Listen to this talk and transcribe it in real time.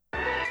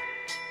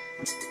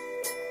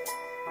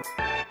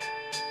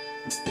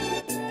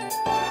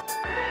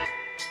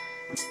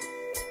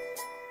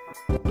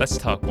Let's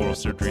talk oral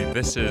surgery.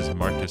 This is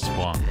Marcus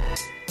Wong.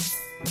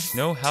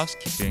 No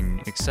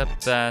housekeeping,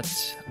 except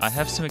that I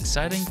have some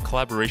exciting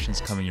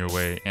collaborations coming your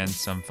way and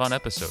some fun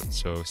episodes,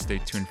 so stay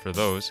tuned for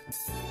those.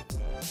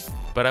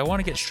 But I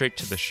want to get straight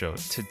to the show.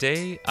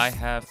 Today, I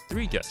have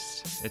 3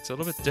 guests. It's a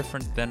little bit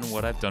different than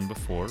what I've done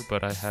before,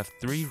 but I have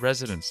 3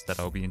 residents that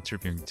I'll be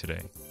interviewing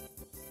today.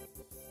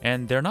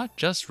 And they're not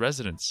just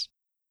residents.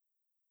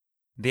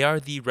 They are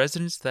the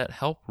residents that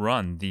help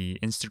run the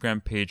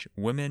Instagram page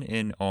Women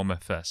in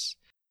OMFS.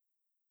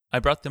 I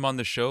brought them on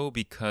the show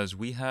because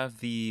we have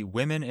the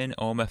Women in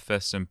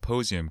OMFS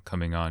Symposium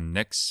coming on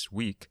next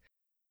week,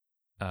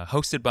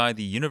 hosted by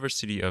the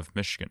University of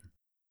Michigan.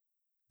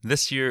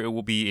 This year it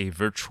will be a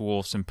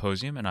virtual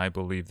symposium, and I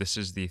believe this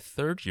is the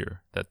 3rd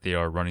year that they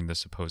are running the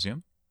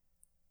symposium.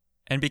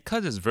 And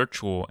because it's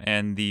virtual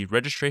and the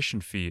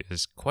registration fee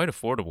is quite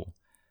affordable,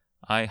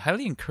 I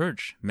highly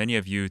encourage many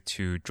of you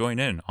to join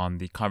in on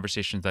the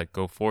conversations that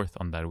go forth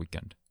on that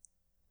weekend.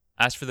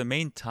 As for the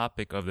main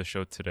topic of the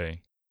show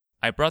today,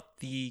 I brought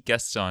the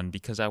guests on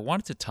because I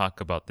wanted to talk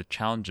about the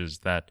challenges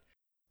that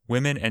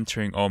women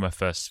entering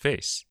OMFS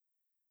face.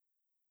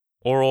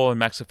 Oral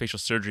and maxillofacial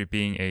surgery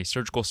being a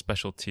surgical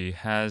specialty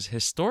has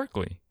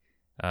historically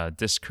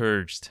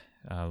discouraged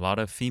a lot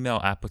of female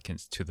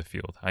applicants to the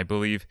field. I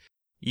believe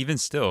even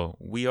still,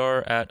 we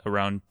are at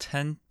around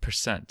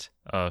 10%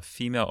 of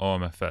female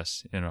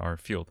OMFS in our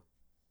field.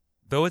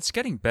 Though it's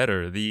getting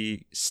better,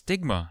 the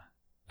stigma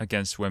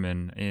against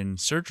women in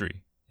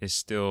surgery is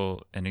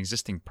still an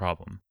existing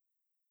problem.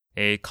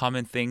 A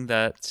common thing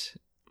that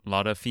a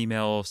lot of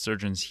female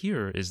surgeons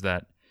hear is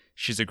that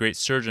she's a great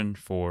surgeon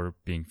for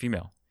being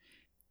female.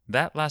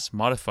 That last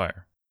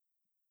modifier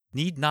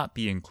need not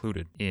be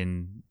included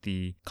in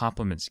the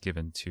compliments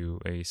given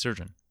to a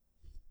surgeon.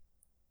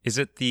 Is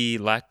it the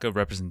lack of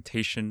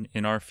representation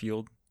in our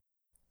field?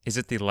 Is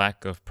it the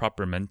lack of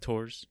proper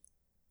mentors?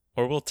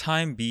 Or will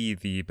time be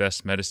the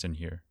best medicine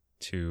here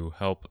to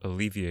help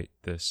alleviate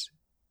this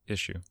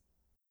issue?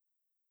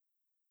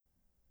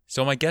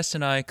 So my guest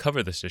and I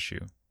cover this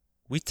issue.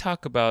 We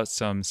talk about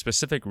some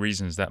specific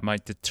reasons that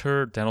might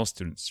deter dental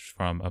students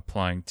from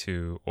applying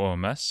to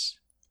OMS.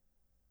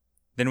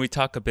 Then we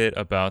talk a bit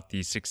about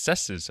the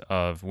successes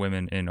of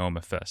women in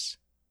OMFS,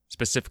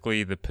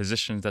 specifically the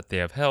positions that they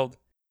have held,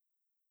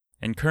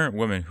 and current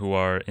women who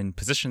are in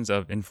positions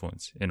of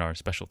influence in our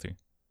specialty.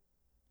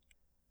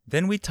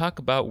 Then we talk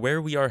about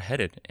where we are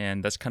headed,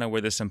 and that's kind of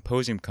where the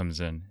symposium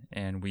comes in,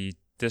 and we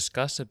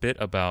discuss a bit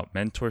about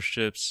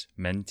mentorships,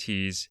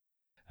 mentees,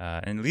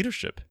 and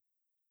leadership.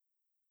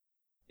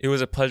 It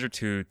was a pleasure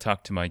to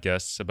talk to my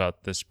guests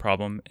about this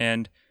problem,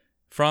 and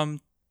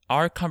from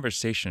our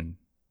conversation,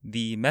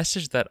 the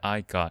message that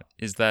I got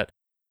is that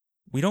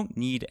we don't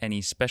need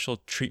any special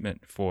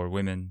treatment for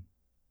women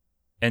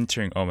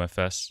entering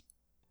OMFS.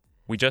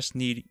 We just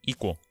need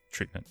equal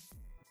treatment.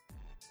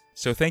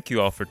 So thank you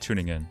all for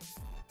tuning in.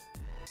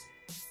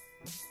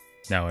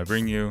 Now I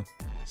bring you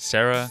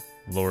Sarah,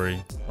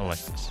 Lori,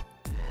 Alexis.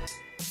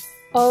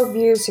 All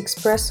views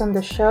expressed on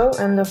the show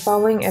and the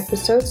following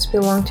episodes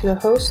belong to the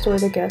host or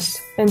the guest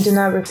and do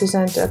not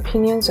represent the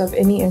opinions of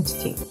any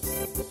entity.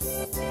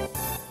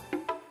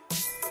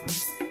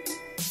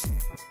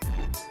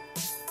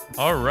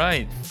 All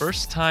right,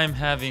 first time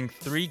having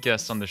 3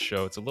 guests on the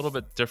show. It's a little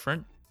bit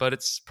different, but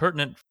it's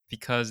pertinent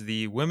because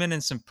the Women in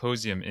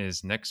Symposium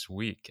is next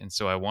week. And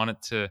so I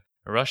wanted to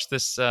rush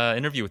this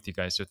interview with you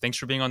guys. So thanks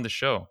for being on the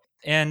show.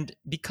 And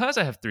because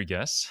I have 3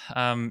 guests,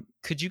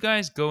 could you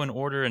guys go in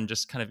order and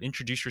just kind of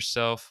introduce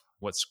yourself,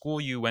 what school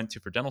you went to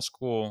for dental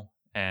school,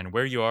 and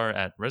where you are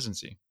at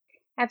residency?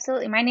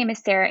 Absolutely. My name is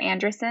Sarah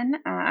Anderson.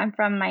 I'm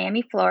from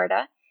Miami,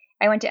 Florida.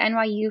 I went to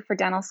NYU for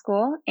dental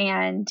school,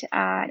 and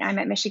I'm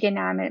at Michigan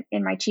now. I'm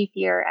in my chief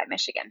year at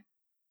Michigan.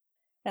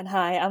 And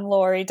hi, I'm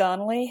Lori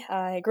Donnelly.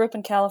 I grew up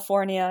in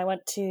California. I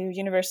went to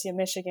University of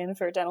Michigan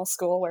for dental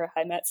school, where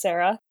I met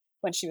Sarah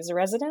when she was a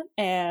resident,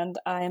 and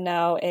I am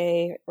now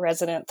a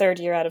resident 3rd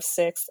year out of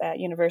 6th at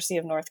University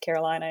of North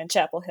Carolina in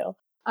Chapel Hill.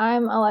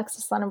 I'm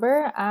Alexis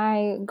Leneber.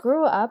 I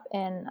grew up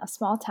in a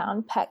small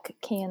town, Peck,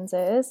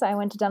 Kansas. I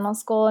went to dental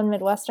school in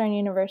Midwestern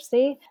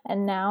University,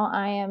 and now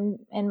I am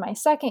in my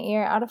 2nd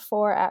year out of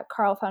 4 at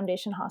Carle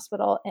Foundation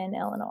Hospital in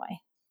Illinois.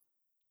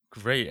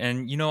 Great.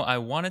 And, I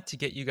wanted to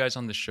get you guys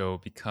on the show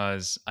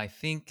because I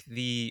think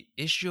the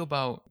issue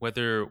about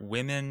whether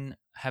women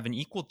have an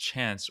equal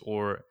chance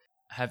or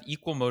have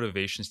equal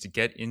motivations to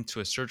get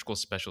into a surgical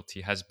specialty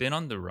has been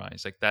on the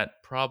rise. Like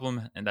that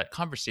problem and that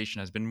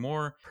conversation has been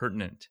more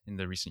pertinent in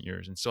the recent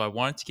years. And so I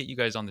wanted to get you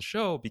guys on the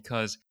show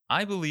because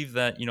I believe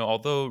that,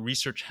 although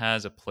research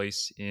has a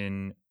place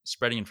in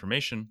spreading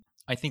information,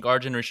 I think our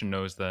generation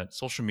knows that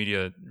social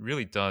media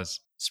really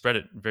does spread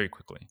it very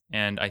quickly.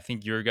 And I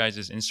think your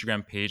guys'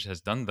 Instagram page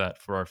has done that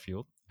for our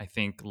field. I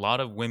think a lot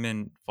of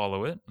women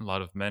follow it, a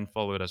lot of men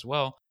follow it as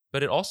well.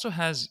 But it also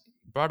has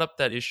brought up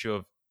that issue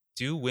of,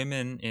 do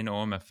women in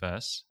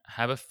OMFS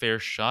have a fair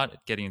shot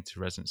at getting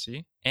into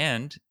residency?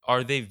 And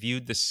are they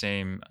viewed the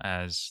same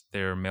as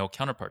their male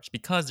counterparts?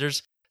 Because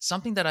there's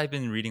something that I've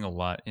been reading a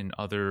lot in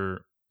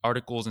other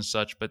articles and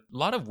such, but a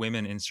lot of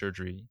women in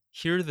surgery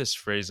hear this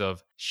phrase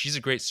of, she's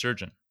a great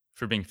surgeon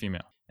for being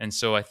female. And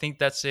so I think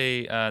that's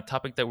a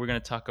topic that we're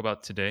going to talk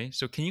about today.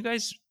 So can you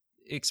guys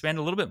expand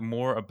a little bit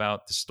more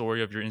about the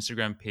story of your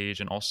Instagram page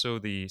and also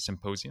the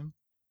symposium?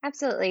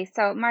 Absolutely.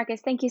 So,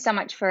 Marcus, thank you so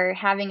much for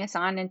having us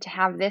on and to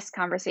have this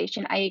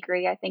conversation. I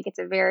agree. I think it's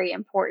a very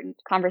important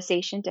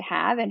conversation to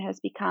have and has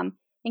become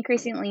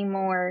increasingly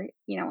more,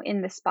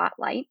 in the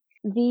spotlight.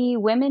 The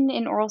Women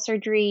in Oral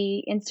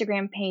Surgery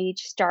Instagram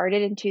page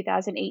started in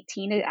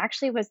 2018. It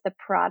actually was the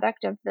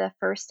product of the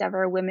first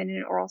ever Women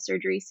in Oral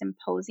Surgery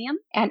Symposium.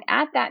 And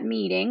at that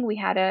meeting, we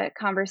had a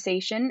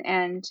conversation,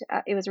 and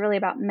it was really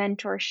about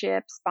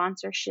mentorship,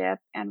 sponsorship,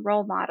 and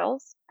role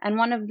models. And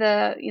one of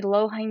the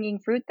low-hanging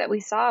fruit that we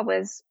saw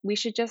was we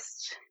should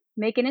just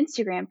make an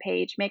Instagram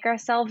page,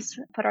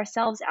 put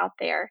ourselves out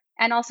there,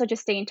 and also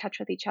just stay in touch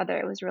with each other.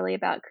 It was really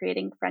about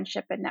creating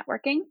friendship and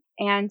networking.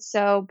 And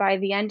so by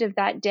the end of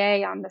that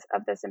day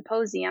of the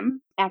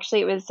symposium,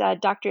 actually it was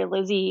Dr.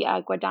 Lizzie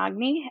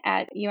Guadagni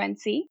at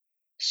UNC.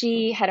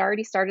 She had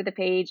already started the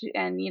page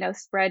and,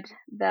 spread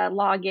the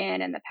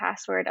login and the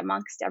password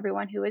amongst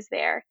everyone who was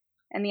there.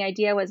 And the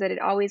idea was that it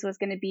always was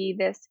going to be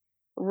this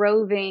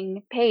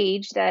roving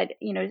page that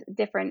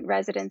different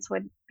residents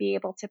would be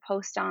able to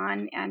post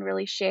on and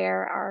really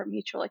share our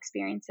mutual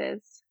experiences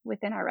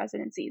within our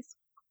residencies.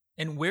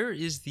 And where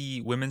is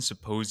the Women's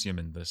Symposium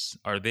in this?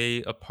 Are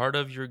they a part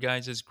of your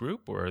guys'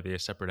 group, or are they a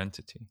separate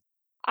entity?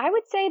 I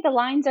would say the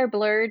lines are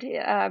blurred.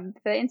 The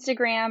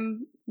Instagram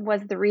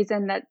was the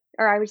reason that,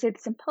 or I would say the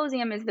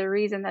symposium is the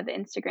reason that the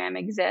Instagram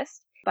exists,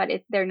 but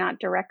they're not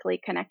directly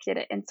connected,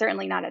 and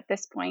certainly not at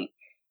this point.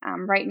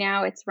 Right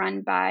now, it's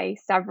run by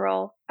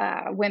several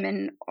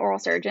women oral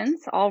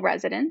surgeons, all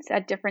residents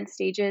at different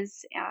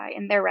stages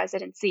in their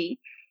residency.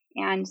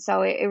 And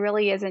so it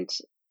really isn't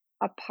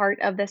a part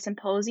of the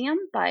symposium,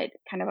 but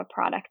kind of a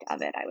product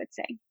of it, I would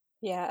say.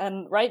 Yeah,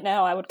 and right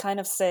now I would kind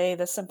of say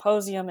the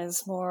symposium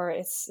is more,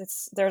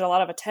 it's there's a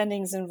lot of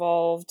attendings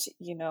involved,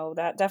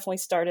 that definitely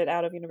started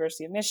out of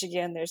University of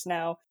Michigan. There's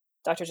now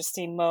Dr.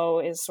 Justine Moe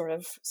is sort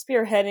of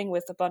spearheading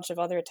with a bunch of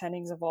other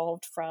attendings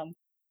involved from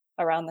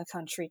around the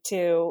country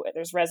too.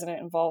 There's resident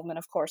involvement,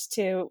 of course,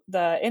 too.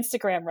 The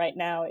Instagram right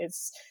now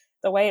is,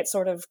 the way it's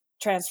sort of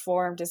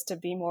transformed is to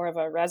be more of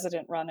a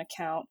resident run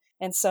account.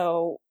 And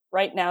so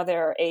right now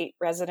there are 8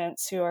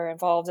 residents who are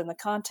involved in the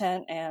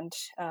content and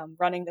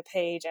running the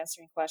page,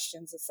 answering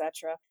questions,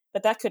 etc.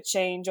 But that could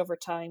change over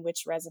time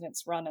which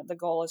residents run it. The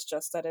goal is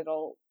just that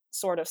it'll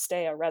sort of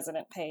stay a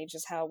resident page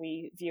is how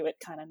we view it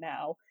kind of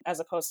now, as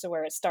opposed to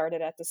where it started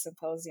at the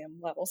symposium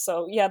level.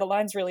 So yeah, the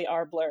lines really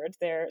are blurred.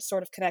 They're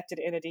sort of connected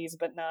entities,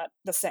 but not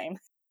the same.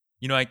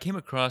 I came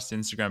across the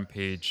Instagram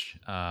page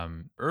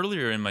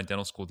earlier in my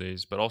dental school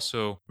days, but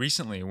also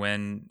recently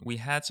when we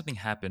had something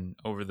happen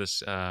over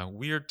this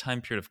weird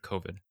time period of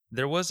COVID.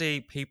 There was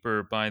a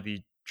paper by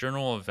the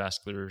Journal of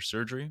Vascular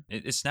Surgery.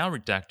 It's now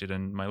redacted,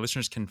 and my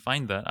listeners can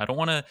find that. I don't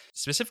want to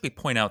specifically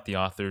point out the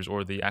authors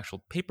or the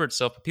actual paper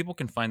itself, but people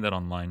can find that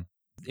online.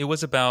 It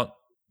was about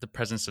the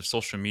presence of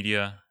social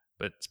media,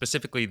 but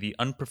specifically the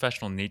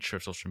unprofessional nature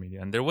of social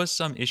media. And there was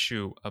some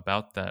issue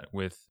about that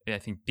with, I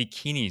think,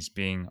 bikinis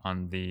being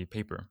on the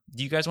paper.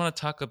 Do you guys want to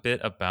talk a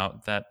bit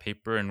about that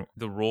paper and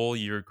the role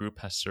your group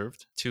has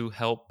served to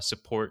help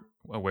support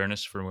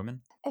awareness for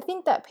women? I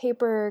think that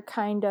paper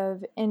kind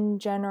of, in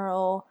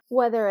general,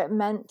 whether it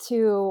meant to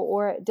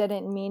or it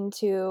didn't mean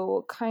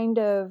to, kind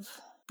of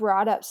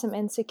brought up some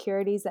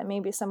insecurities that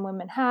maybe some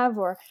women have,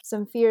 or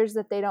some fears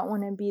that they don't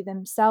want to be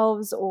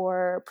themselves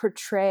or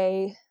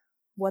portray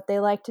what they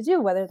like to do,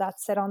 whether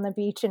that's sit on the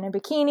beach in a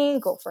bikini,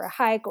 go for a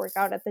hike, work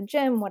out at the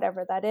gym,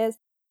 whatever that is.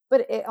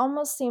 But it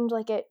almost seemed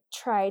like it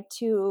tried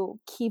to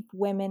keep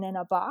women in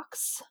a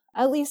box.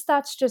 At least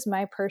that's just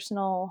my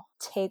personal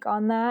take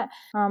on that.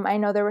 I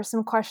know there were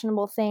some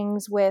questionable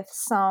things with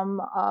some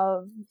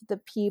of the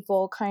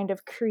people kind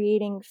of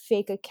creating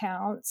fake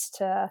accounts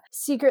to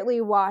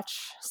secretly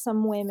watch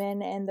some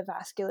women in the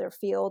vascular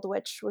field,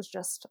 which was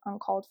just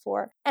uncalled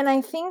for. And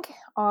I think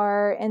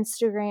our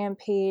Instagram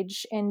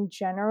page in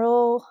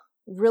general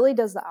really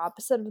does the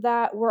opposite of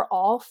that. We're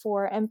all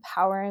for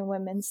empowering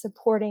women,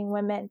 supporting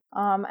women.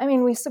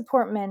 We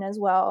support men as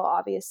well,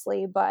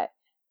 obviously, but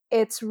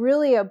it's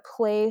really a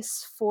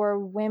place for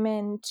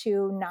women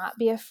to not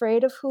be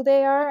afraid of who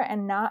they are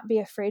and not be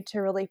afraid to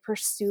really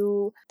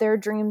pursue their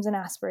dreams and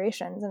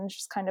aspirations. And it's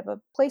just kind of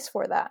a place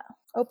for that,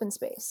 open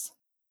space.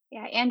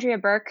 Yeah, Andrea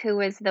Burke, who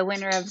was the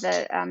winner of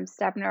the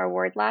Stebner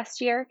Award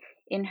last year,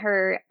 in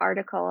her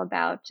article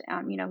about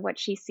what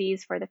she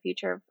sees for the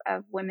future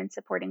of women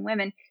supporting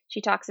women,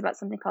 she talks about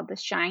something called the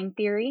shine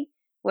theory,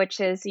 which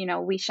is,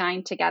 we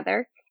shine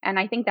together. And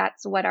I think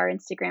that's what our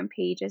Instagram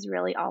page is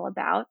really all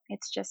about.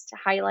 It's just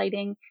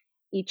highlighting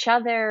each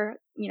other,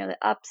 the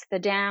ups, the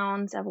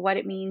downs of what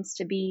it means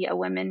to be a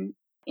woman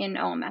in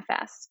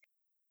OMFS.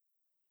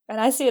 And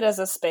I see it as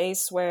a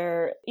space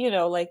where,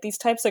 like these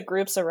types of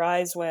groups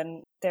arise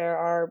when there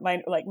are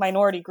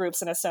minority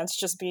groups, in a sense,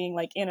 just being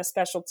like in a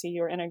specialty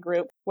or in a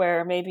group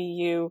where maybe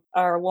you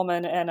are a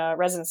woman in a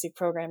residency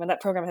program and that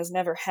program has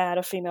never had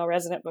a female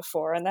resident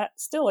before. And that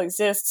still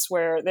exists,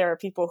 where there are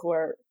people who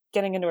are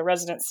getting into a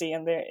residency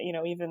and they're,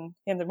 even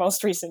in the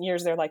most recent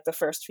years, they're like the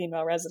first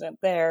female resident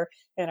there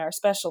in our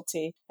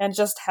specialty. And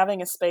just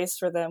having a space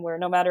for them where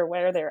no matter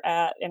where they're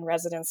at in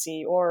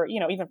residency or,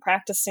 even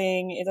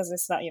practicing,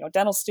 it's not,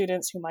 dental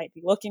students who might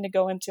be looking to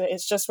go into it.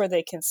 It's just where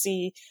they can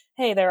see,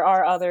 hey, there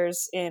are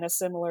others in a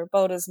similar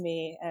boat as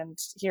me, and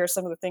here are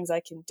some of the things I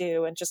can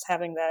do. And just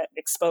having that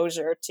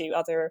exposure to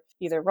other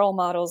either role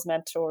models,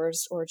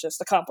 mentors, or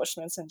just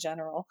accomplishments in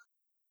general.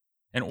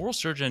 An oral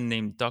surgeon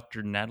named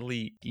Dr.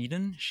 Natalie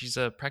Eden. She's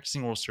a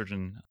practicing oral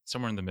surgeon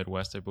somewhere in the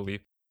Midwest, I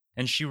believe.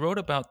 And she wrote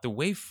about the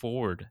way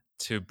forward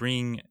to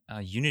bring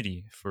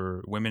unity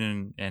for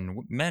women and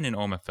men in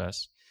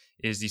OMFS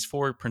is these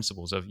 4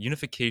 principles of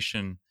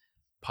unification,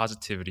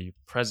 positivity,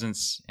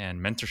 presence, and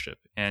mentorship.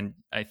 And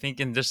I think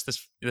in this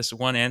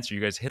one answer,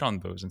 you guys hit on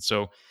those. And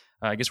so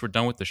I guess we're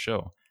done with the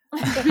show.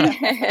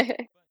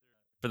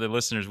 For the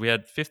listeners, we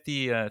had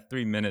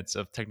 53 minutes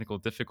of technical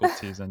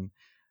difficulties, and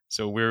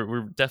so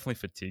we're definitely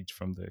fatigued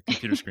from the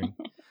computer screen.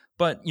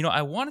 But,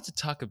 I wanted to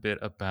talk a bit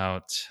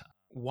about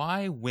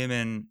why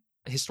women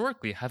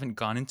historically haven't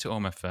gone into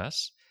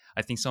OMFS.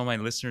 I think some of my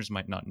listeners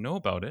might not know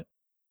about it,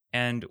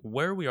 and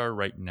where we are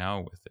right now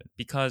with it.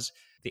 Because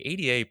the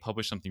ADA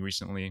published something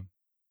recently,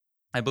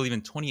 I believe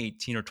in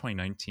 2018 or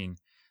 2019,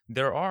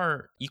 there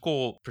are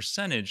equal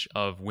percentage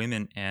of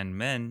women and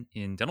men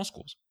in dental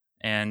schools.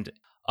 And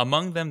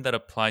among them that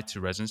apply to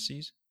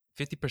residencies,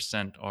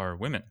 50% are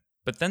women.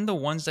 But then the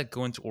ones that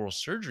go into oral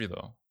surgery,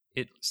 though,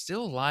 it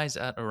still lies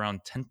at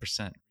around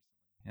 10%.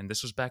 And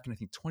this was back in, I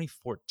think,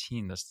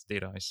 2014. That's the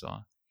data I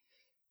saw.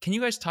 Can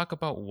you guys talk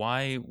about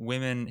why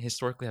women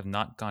historically have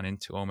not gone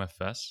into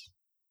OMFS?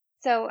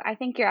 So I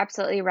think you're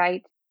absolutely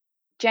right.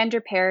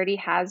 Gender parity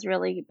has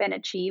really been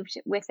achieved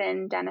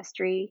within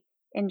dentistry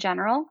in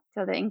general.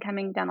 So the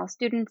incoming dental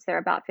students, they're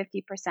about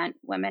 50%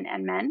 women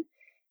and men,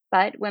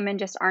 but women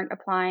just aren't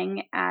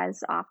applying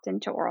as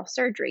often to oral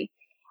surgery.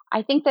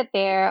 I think that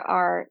there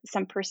are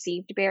some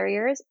perceived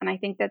barriers, and I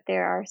think that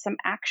there are some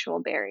actual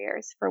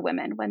barriers for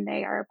women when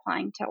they are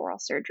applying to oral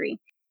surgery.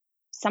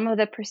 Some of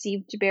the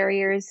perceived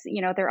barriers,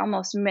 they're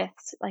almost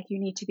myths, like you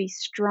need to be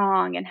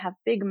strong and have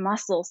big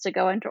muscles to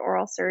go into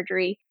oral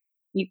surgery.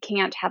 You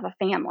can't have a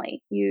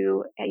family.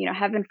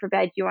 Heaven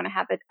forbid you want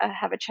to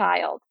have a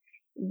child.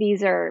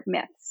 These are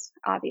myths,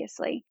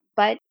 obviously,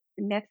 but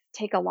myths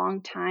take a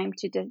long time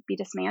to be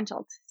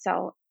dismantled.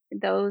 So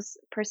those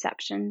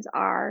perceptions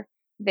are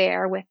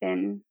there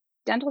within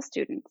dental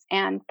students.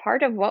 And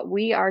part of what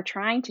we are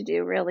trying to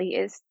do really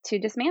is to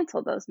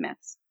dismantle those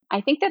myths.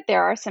 I think that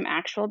there are some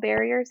actual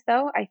barriers,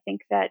 though. I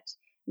think that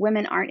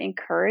women aren't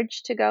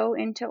encouraged to go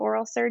into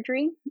oral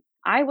surgery.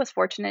 I was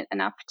fortunate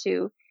enough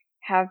to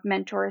have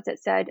mentors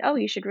that said, oh,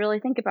 you should really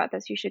think about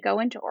this. You should go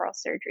into oral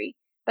surgery.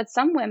 But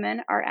some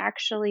women are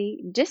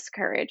actually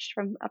discouraged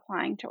from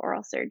applying to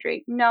oral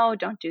surgery. No,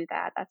 don't do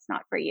that. That's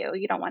not for you.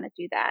 You don't want to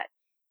do that.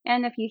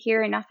 And if you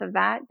hear enough of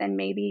that, then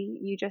maybe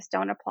you just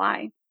don't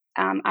apply.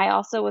 I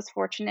also was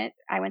fortunate.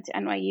 I went to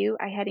NYU.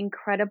 I had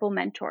incredible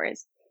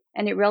mentors.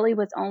 And it really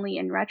was only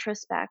in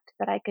retrospect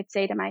that I could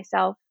say to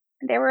myself,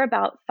 there were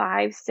about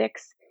 5,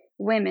 6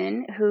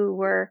 women who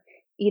were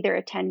either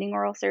attending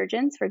oral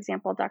surgeons, for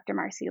example, Dr.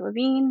 Marcy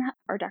Levine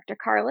or Dr.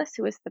 Carlos,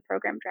 who was the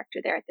program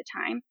director there at the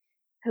time,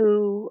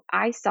 who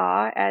I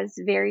saw as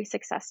very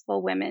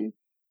successful women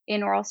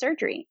in oral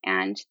surgery.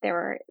 And there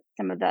were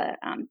some of the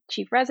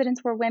chief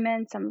residents were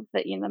women, some of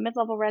the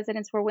mid-level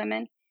residents were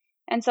women.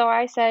 And so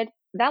I said,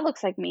 that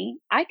looks like me.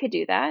 I could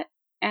do that.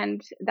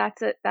 And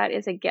that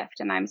is a gift.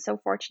 And I'm so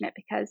fortunate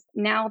because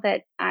now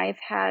that I've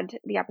had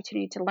the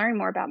opportunity to learn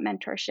more about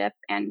mentorship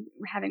and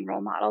having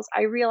role models,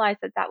 I realized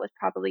that was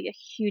probably a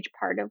huge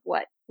part of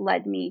what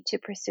led me to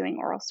pursuing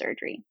oral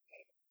surgery.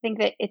 I think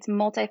that it's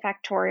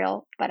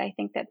multifactorial, but I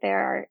think that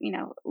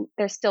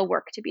there's still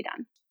work to be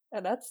done.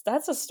 And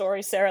that's a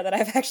story, Sarah, that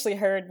I've actually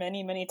heard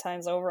many, many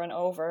times over and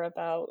over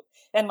about,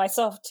 and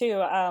myself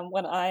too.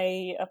 When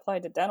I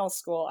applied to dental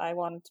school, I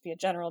wanted to be a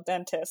general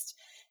dentist.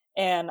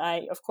 And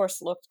I, of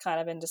course, looked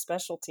kind of into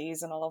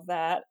specialties and all of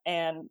that.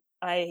 And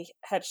I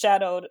had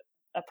shadowed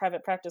a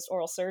private practice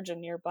oral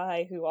surgeon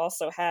nearby who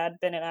also had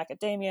been in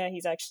academia.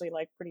 He's actually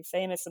like pretty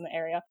famous in the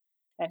area.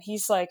 And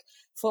he's like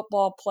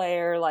football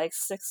player, like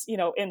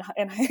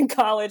in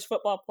college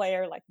football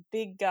player, like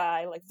big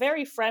guy, like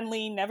very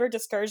friendly, never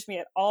discouraged me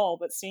at all.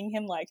 But seeing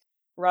him like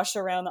rush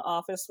around the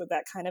office with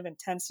that kind of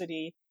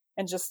intensity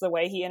and just the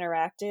way he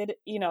interacted,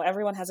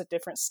 everyone has a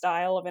different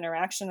style of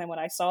interaction. And when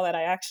I saw that,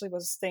 I actually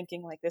was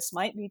thinking like, this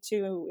might be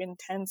too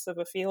intense of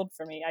a field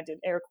for me. I did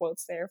air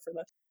quotes there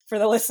for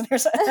the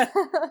listeners.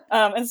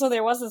 And so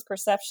there was this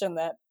perception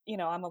that,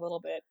 I'm a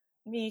little bit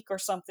meek or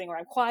something, or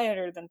I'm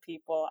quieter than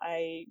people,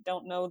 I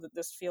don't know that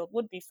this field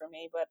would be for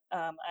me. But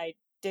I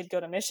did go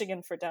to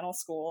Michigan for dental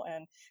school,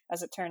 and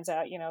as it turns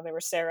out, there were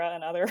Sarah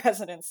and other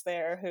residents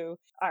there who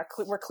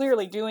were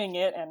clearly doing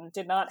it and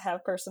did not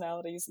have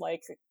personalities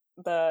like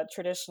the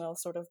traditional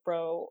sort of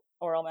bro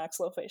oral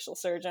maxillofacial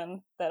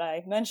surgeon that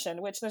I mentioned,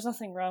 which there's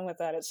nothing wrong with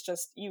that. It's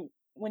just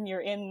when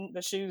you're in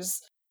the shoes,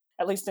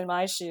 at least in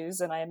my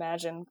shoes, and I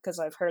imagine, because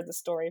I've heard the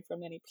story from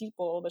many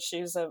people, the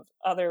shoes of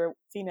other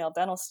female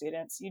dental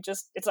students,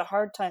 it's a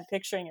hard time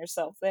picturing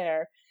yourself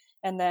there.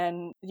 And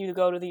then you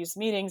go to these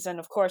meetings, and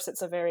of course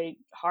it's a very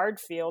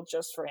hard field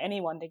just for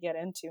anyone to get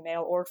into,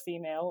 male or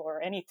female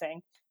or anything.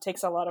 It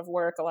takes a lot of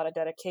work, a lot of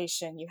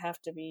dedication. You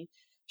have to be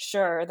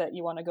sure that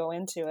you want to go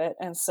into it.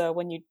 And so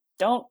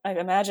I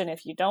imagine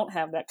if you don't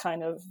have that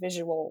kind of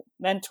visual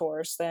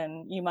mentors,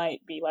 then you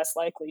might be less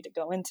likely to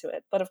go into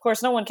it. But of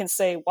course, no one can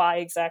say why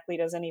exactly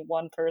does any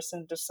one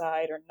person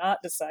decide or not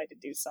decide to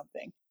do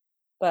something.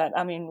 But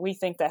I mean, we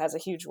think that has a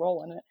huge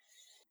role in it.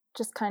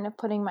 Just kind of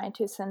putting my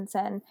 2 cents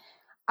in.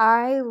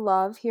 I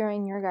love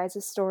hearing your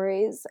guys'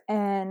 stories,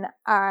 and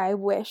I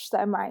wish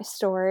that my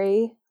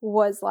story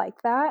was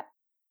like that.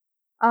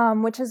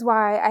 Which is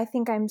why I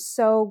think I'm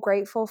so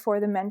grateful for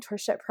the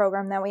mentorship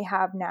program that we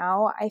have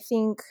now. I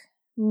think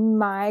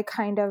my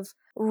kind of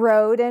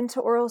road into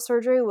oral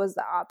surgery was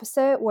the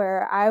opposite,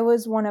 where I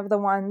was one of the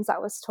ones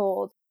that was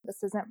told,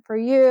 this isn't for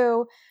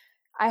you.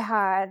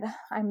 I'm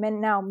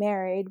now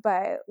married,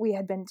 but we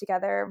had been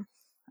together,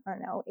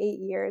 8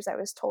 years. I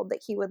was told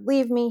that he would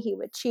leave me, he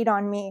would cheat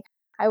on me,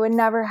 I would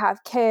never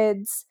have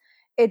kids.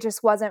 It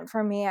just wasn't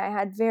for me. I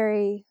had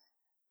very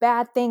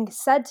bad things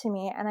said to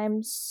me, and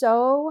I'm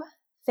so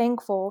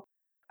thankful.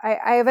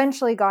 I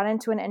eventually got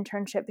into an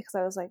internship because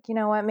I was like, you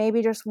know what,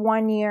 maybe just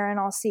 1 year and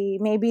I'll see.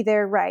 Maybe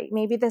they're right.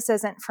 Maybe this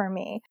isn't for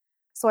me.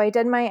 So I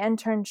did my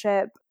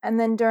internship, and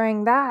then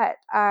during that,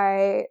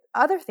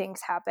 other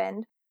things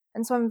happened.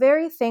 And so I'm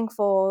very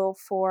thankful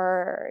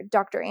for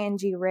Dr.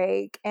 Angie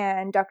Rake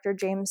and Dr.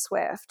 James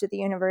Swift at the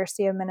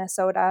University of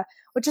Minnesota,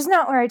 which is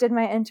not where I did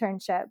my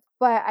internship.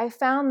 But I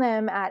found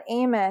them at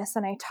Amos,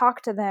 and I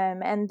talked to them,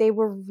 and they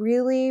were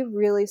really,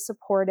 really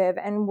supportive,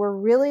 and were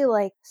really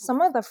like some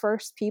of the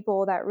first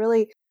people that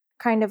really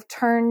kind of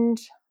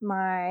turned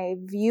my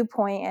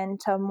viewpoint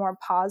into a more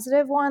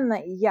positive one,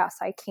 that yes,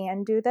 I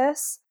can do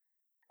this.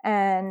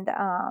 And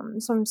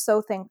so I'm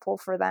so thankful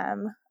for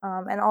them,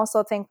 and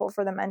also thankful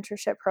for the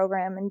mentorship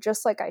program. And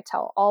just like I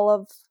tell all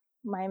of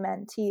my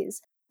mentees,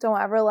 don't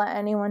ever let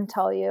anyone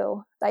tell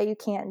you that you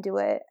can't do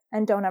it,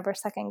 and don't ever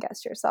second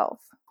guess yourself,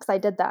 because I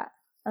did that,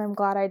 and I'm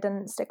glad I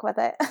didn't stick with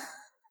it.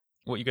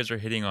 What you guys are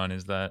hitting on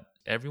is that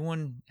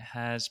everyone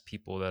has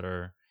people that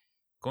are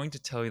going to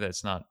tell you that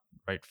it's not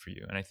right for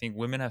you. And I think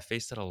women have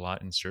faced that a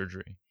lot in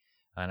surgery.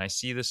 And I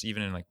see this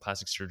even in like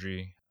plastic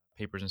surgery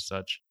papers and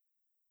such.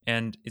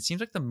 And it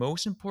seems like the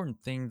most important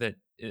thing, that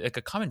like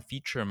a common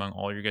feature among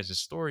all your guys'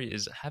 story,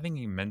 is having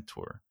a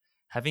mentor,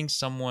 having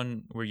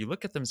someone where you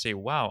look at them and say,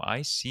 wow,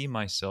 I see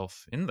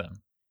myself in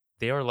them.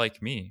 They are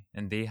like me,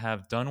 and they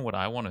have done what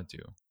I want to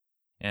do.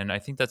 And I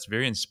think that's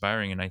very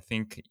inspiring. And I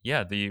think,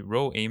 the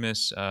Roe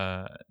Amos,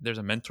 there's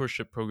a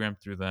mentorship program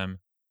through them.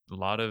 A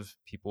lot of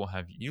people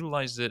have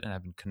utilized it and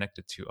have been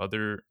connected to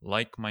other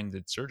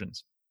like-minded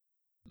surgeons.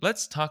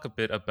 Let's talk a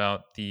bit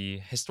about the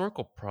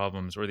historical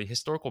problems or the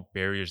historical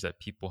barriers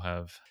that people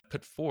have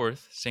put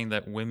forth, saying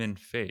that women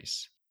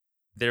face.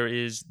 There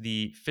is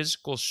the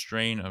physical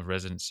strain of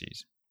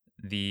residencies,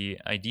 the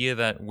idea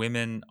that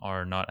women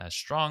are not as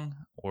strong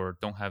or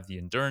don't have the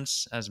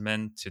endurance as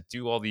men to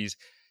do all these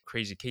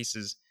crazy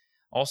cases.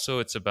 Also,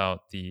 it's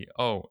about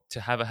to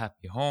have a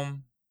happy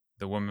home,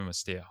 the woman must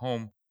stay at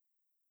home.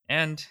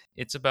 And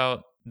it's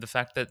about the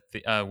fact that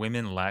the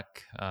women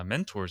lack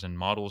mentors and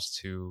models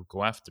to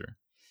go after.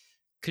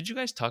 Could you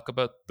guys talk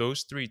about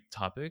those 3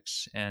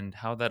 topics and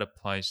how that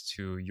applies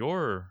to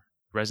your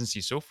residency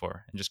so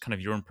far and just kind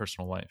of your own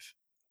personal life?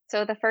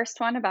 So the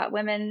first one about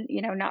women,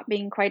 not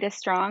being quite as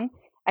strong,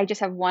 I just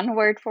have one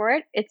word for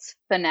it. It's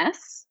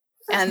finesse.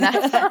 And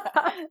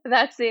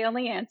that's the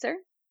only answer.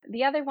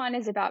 The other one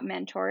is about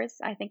mentors.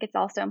 I think it's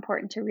also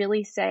important to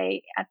really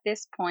say at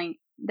this point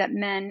that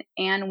men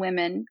and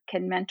women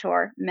can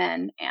mentor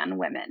men and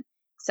women.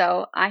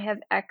 So I have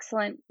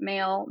excellent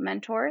male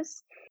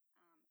mentors,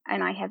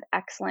 and I have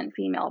excellent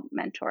female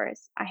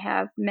mentors. I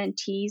have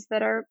mentees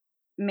that are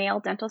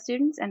male dental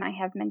students, and I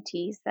have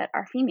mentees that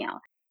are female.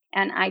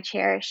 And I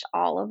cherish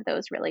all of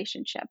those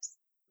relationships.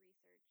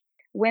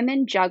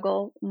 Women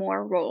juggle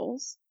more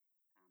roles.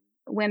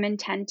 Women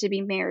tend to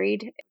be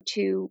married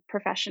to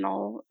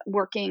professional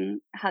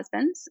working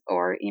husbands,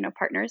 or,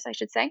 partners, I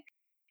should say.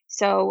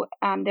 So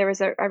there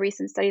was a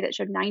recent study that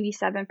showed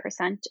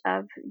 97%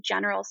 of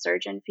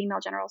female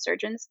general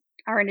surgeons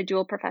are in a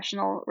dual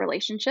professional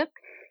relationship.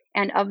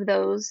 And of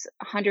those,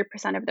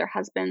 100% of their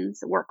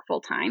husbands work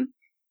full time.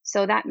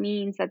 So that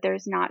means that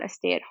there's not a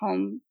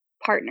stay-at-home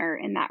partner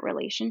in that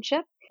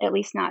relationship, at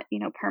least not,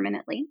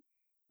 permanently.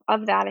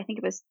 Of that, I think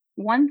it was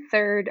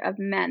 1/3 of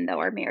men,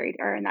 though, are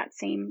in that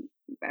same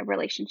a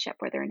relationship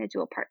where they're in a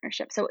dual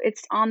partnership. So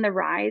it's on the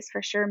rise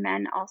for sure.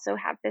 Men also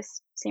have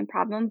this same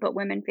problem, but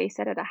women face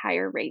it at a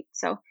higher rate.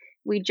 So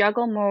we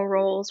juggle more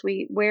roles,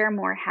 we wear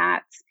more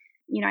hats.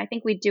 I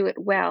think we do it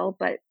well,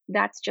 but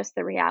that's just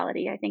the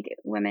reality. I think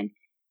women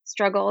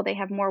struggle, they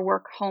have more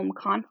work home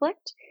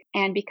conflict.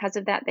 And because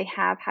of that, they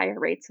have higher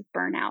rates of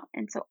burnout.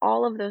 And so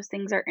all of those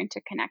things are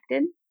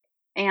interconnected.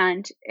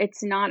 And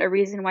it's not a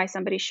reason why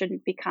somebody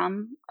shouldn't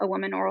become a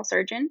woman oral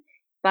surgeon,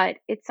 but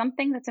it's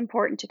something that's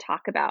important to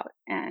talk about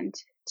and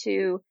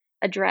to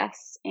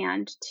address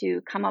and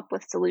to come up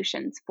with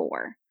solutions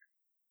for.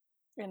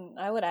 And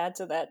I would add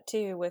to that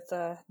too with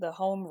the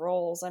home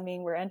roles. I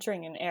mean, we're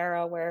entering an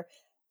era where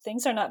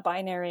things are not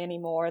binary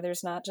anymore.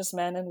 There's not just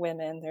men and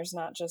women. There's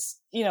not just,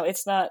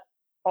 it's not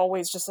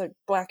always just like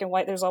black and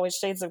white. There's always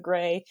shades of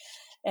gray.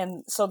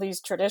 And so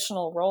these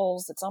traditional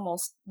roles, it's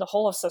almost the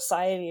whole of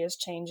society is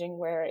changing,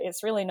 where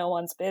it's really no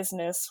one's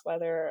business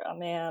whether a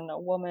man, a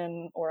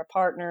woman, or a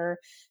partner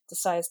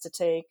decides to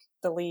take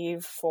the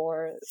leave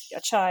for a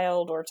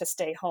child or to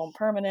stay home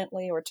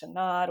permanently or to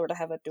not, or to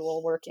have a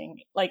dual working.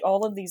 Like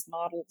all of these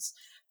models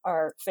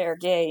are fair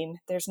game.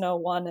 There's no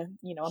one,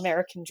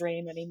 American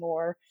dream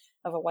anymore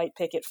of a white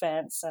picket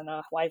fence and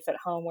a wife at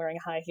home wearing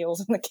high heels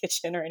in the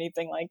kitchen or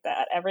anything like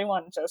that.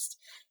 Everyone just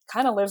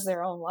kind of lives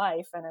their own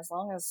life. And as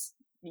long as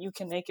you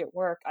can make it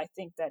work, I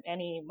think that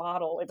any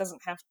model,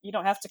 you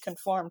don't have to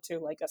conform to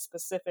like a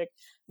specific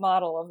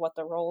model of what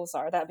the roles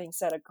are. That being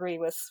said, agree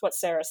with what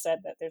Sarah said,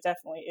 that there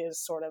definitely is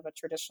sort of a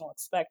traditional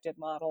expected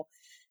model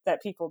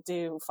that people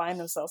do find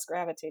themselves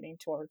gravitating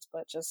towards.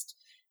 But just,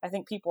 I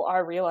think people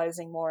are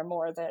realizing more and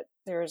more that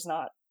there is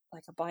not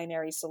like a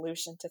binary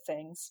solution to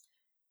things.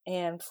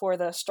 And for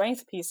the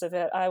strength piece of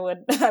it, I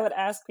would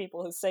ask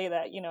people who say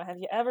that, have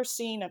you ever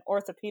seen an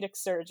orthopedic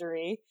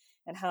surgery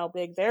and how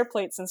big their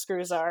plates and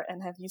screws are?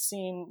 And have you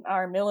seen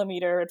our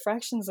millimeter and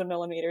fractions of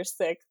millimeters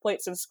thick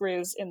plates and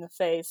screws in the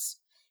face?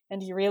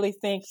 And do you really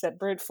think that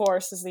brute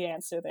force is the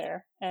answer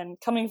there? And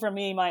coming from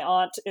me, my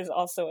aunt is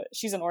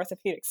she's an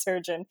orthopedic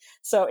surgeon.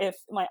 So if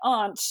my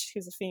aunt,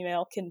 who's a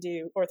female, can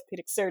do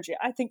orthopedic surgery,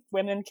 I think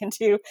women can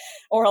do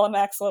oral and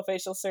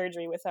maxillofacial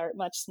surgery with our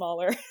much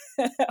smaller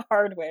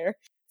hardware,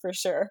 for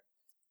sure.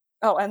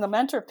 Oh, and the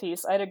mentor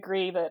piece, I'd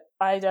agree that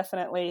I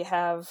definitely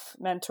have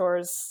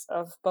mentors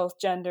of both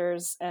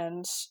genders,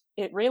 and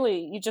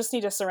you just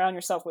need to surround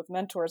yourself with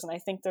mentors. And I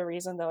think the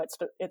reason, though,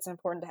 it's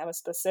important to have a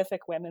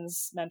specific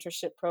women's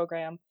mentorship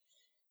program,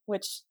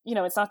 which,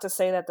 it's not to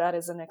say that that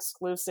is an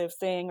exclusive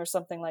thing or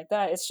something like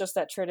that. It's just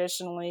that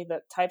traditionally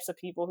the types of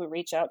people who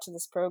reach out to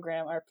this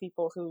program are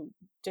people who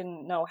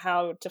didn't know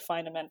how to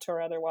find a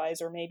mentor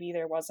otherwise, or maybe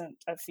there wasn't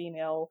a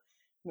female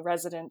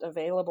resident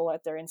available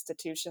at their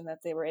institution that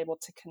they were able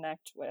to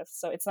connect with.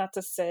 So it's not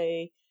to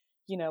say,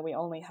 we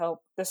only help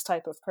this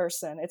type of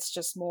person. It's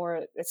just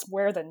it's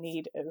where the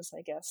need is,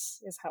 I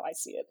guess, is how I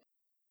see it.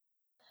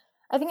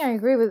 I think I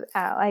agree with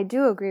Al. I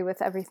do agree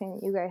with everything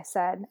that you guys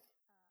said.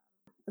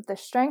 But the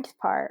strength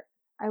part,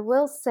 I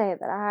will say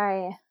that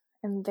I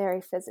am very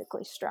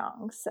physically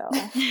strong. So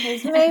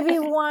there's maybe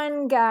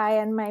one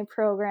guy in my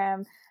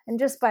program, and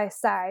just by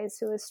size,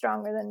 who is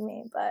stronger than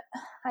me, but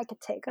I could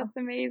take him.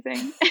 That's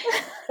amazing.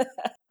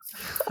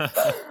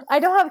 I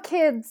don't have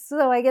kids,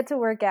 so I get to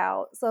work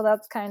out. So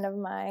that's kind of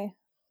my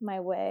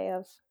way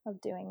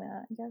of doing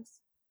that, I guess.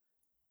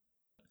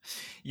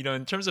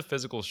 In terms of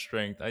physical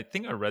strength, I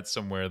think I read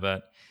somewhere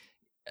that,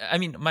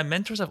 my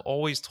mentors have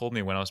always told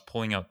me when I was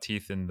pulling out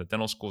teeth in the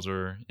dental schools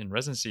or in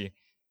residency,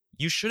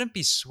 you shouldn't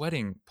be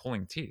sweating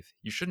pulling teeth.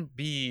 You shouldn't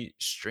be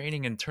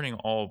straining and turning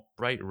all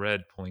bright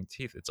red pulling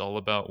teeth. It's all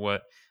about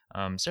what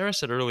Sarah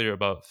said earlier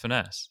about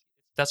finesse.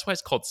 That's why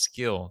it's called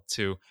skill,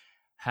 to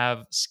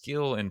have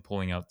skill in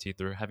pulling out teeth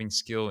or having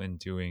skill in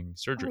doing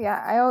surgery.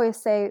 Yeah, I always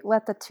say,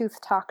 let the tooth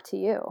talk to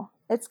you.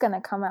 It's going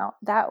to come out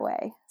that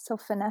way. So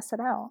finesse it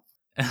out.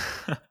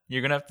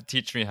 You're going to have to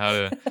teach me how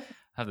to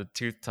have the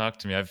tooth talk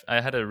to me. I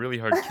had a really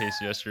hard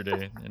case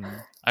yesterday, and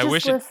I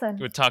wish it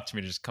would talk to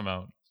me to just come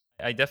out.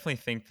 I definitely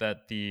think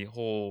that the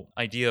whole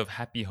idea of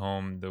happy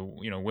home,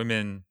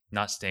 women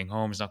not staying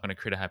home is not going to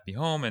create a happy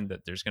home, and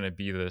that there's going to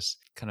be this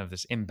kind of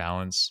this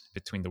imbalance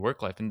between the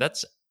work life. And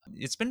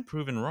it's been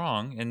proven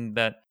wrong. And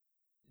that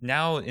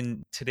now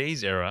in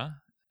today's era,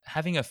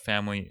 having a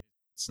family,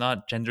 it's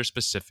not gender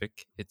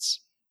specific.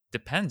 It's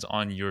depends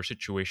on your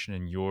situation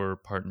and your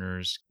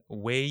partner's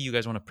way you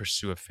guys want to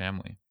pursue a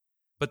family.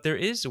 But there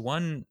is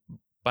one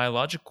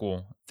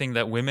biological thing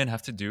that women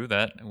have to do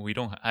that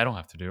I don't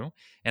have to do.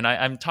 And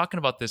I'm talking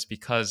about this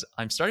because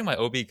I'm starting my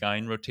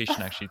OB-GYN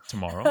rotation actually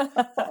tomorrow.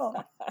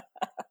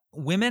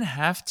 Women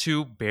have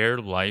to bear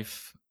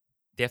life.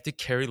 They have to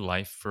carry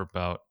life for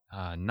about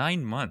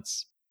 9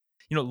 months.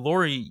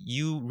 Lori,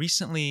 you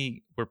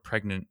recently were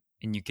pregnant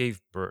and you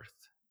gave birth.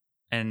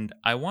 And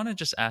I want to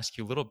just ask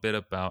you a little bit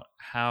about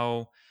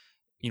how,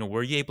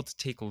 were you able to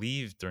take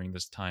leave during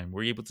this time?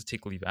 Were you able to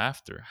take leave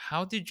after?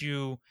 How did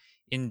you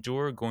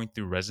endure going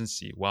through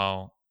residency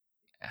while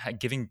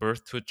giving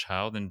birth to a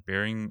child and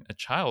bearing a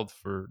child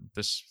for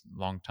this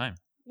long time?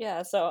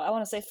 Yeah, so I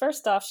want to say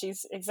first off,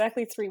 she's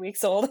exactly 3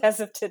 weeks old as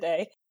of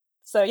today.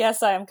 So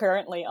yes, I am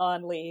currently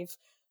on leave.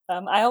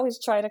 I always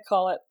try to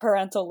call it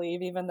parental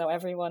leave, even though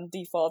everyone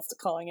defaults to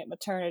calling it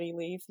maternity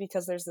leave,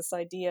 because there's this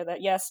idea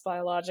that yes,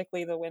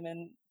 biologically the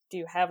women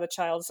do have the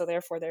child, so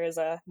therefore there is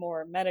a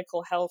more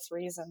medical health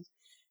reason.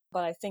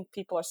 But I think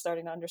people are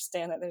starting to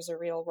understand that there's a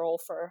real role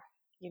for,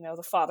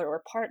 the father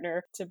or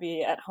partner to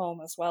be at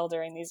home as well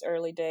during these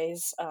early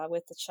days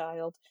with the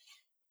child.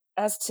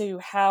 As to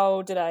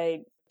how did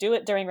I do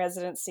it during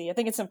residency, I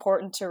think it's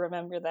important to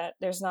remember that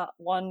there's not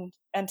one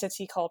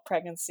entity called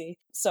pregnancy.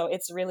 So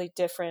it's really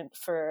different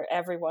for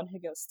everyone who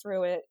goes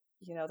through it.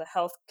 The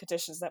health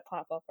conditions that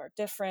pop up are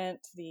different.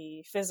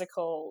 The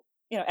physical,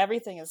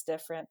 everything is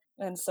different.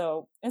 And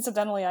so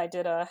incidentally, I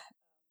did a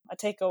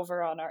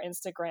takeover on our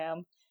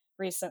Instagram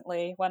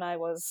recently when I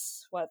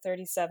was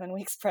 37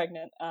 weeks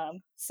pregnant.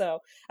 So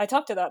I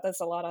talked about this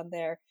a lot on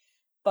there,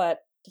 but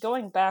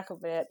going back a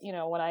bit,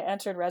 when I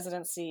entered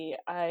residency,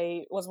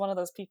 I was one of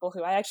those people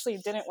who I actually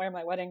didn't wear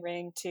my wedding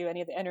ring to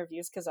any of the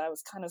interviews because I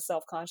was kind of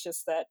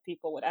self-conscious that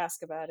people would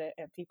ask about it,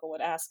 and people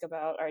would ask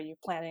about, are you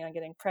planning on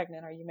getting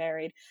pregnant? Are you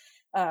married?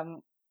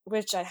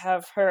 Which I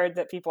have heard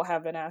that people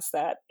have been asked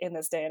that in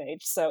this day and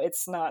age. So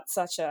it's not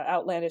such an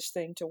outlandish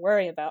thing to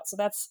worry about. So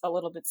that's a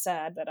little bit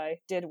sad that I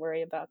did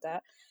worry about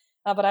that.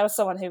 But I was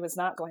someone who was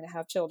not going to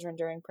have children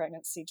during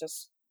pregnancy.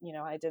 Just,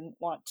 I didn't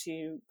want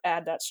to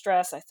add that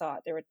stress. I thought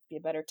there would be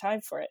a better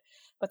time for it.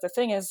 But the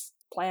thing is,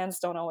 plans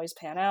don't always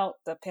pan out.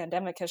 The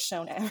pandemic has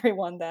shown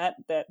everyone that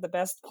the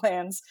best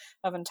plans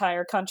of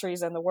entire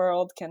countries and the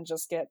world can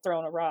just get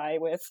thrown awry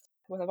with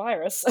a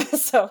virus.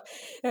 So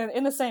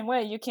in the same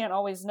way, you can't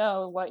always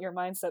know what your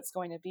mindset's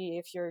going to be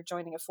if you're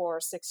joining a 4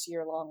 or 6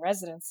 year long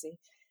residency.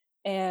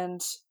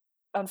 And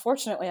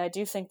unfortunately, I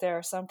do think there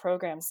are some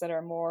programs that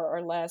are more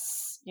or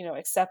less,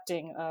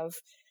 accepting of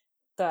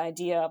the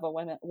idea of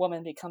a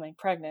woman becoming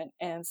pregnant.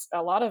 And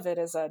a lot of it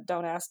is a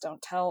don't ask,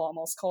 don't tell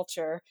almost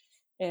culture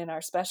in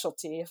our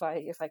specialty, if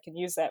I can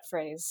use that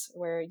phrase,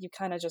 where you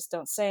kind of just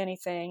don't say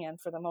anything. And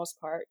for the most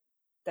part,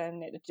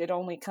 then it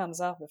only comes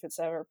up if it's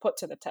ever put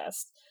to the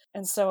test.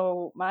 And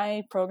so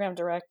my program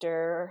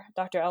director,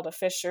 Dr. Elda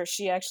Fisher,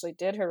 she actually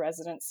did her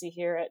residency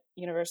here at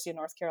University of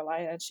North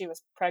Carolina, and she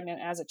was pregnant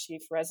as a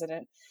chief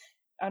resident.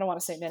 I don't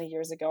want to say many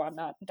years ago. I'm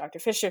not Dr.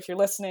 Fisher. If you're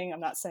listening, I'm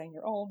not saying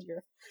you're old.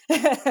 You're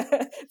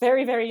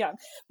very, very young.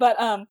 But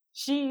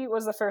she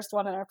was the first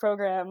one in our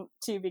program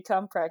to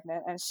become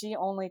pregnant, and she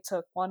only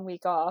took 1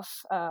 week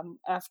off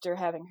after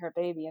having her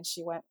baby, and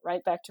she went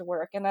right back to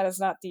work. And that is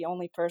not the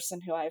only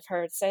person who I've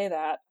heard say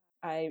that.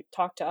 I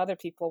talked to other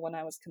people when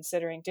I was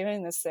considering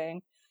doing this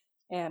thing,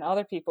 and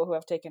other people who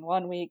have taken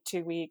 1 week,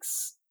 2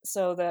 weeks.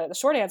 So the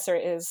short answer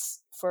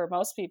is, for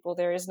most people,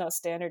 there is no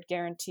standard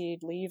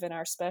guaranteed leave in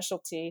our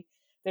specialty.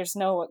 There's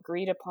no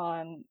agreed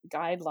upon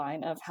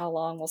guideline of how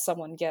long will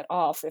someone get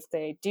off if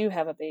they do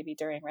have a baby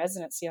during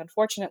residency.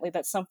 Unfortunately,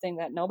 that's something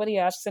that nobody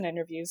asks in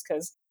interviews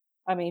because,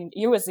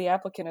 you as the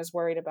applicant is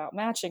worried about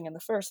matching in the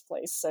first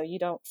place. So you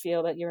don't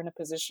feel that you're in a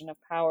position of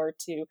power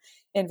to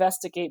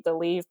investigate the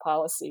leave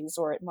policies,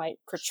 or it might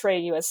portray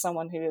you as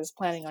someone who is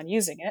planning on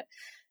using it.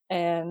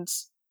 And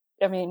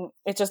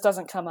it just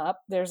doesn't come up.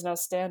 There's no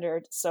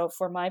standard. So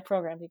for my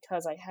program,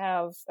 because I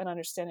have an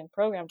understanding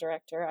program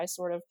director, I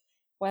sort of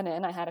went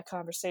in, I had a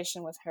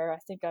conversation with her. I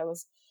think I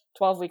was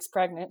 12 weeks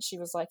pregnant. She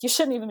was like, you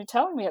shouldn't even be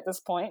telling me at this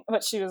point.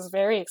 But she was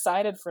very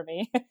excited for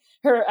me.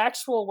 Her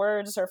actual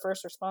words, her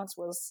first response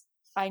was,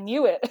 I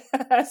knew it.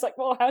 I was like,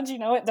 well, how'd you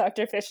know it,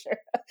 Dr. Fisher?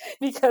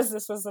 Because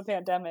this was the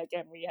pandemic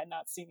and we had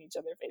not seen each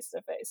other face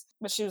to face.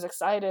 But she was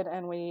excited,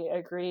 and we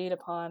agreed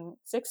upon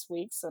 6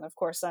 weeks. And of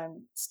course,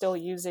 I'm still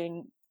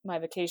using my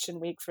vacation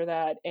week for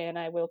that. And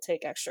I will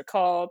take extra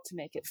call to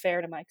make it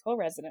fair to my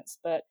co-residents.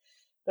 But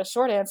the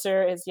short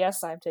answer is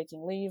yes, I'm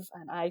taking leave,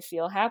 and I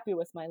feel happy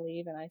with my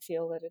leave, and I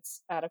feel that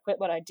it's adequate.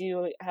 But I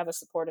do have a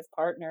supportive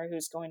partner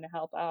who's going to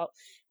help out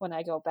when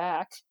I go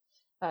back,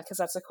 because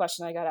that's a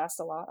question I got asked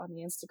a lot on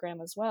the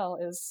Instagram as well,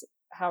 is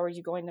how are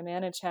you going to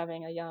manage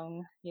having a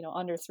young,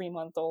 under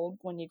 3-month-old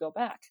when you go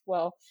back?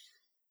 Well,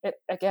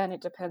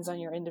 it depends on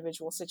your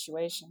individual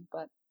situation.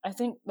 But I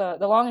think the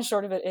long and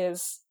short of it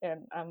is,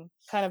 and I'm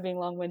kind of being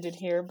long-winded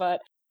here,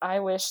 but I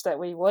wish that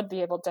we would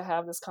be able to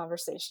have this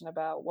conversation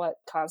about what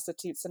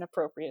constitutes an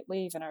appropriate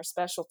leave in our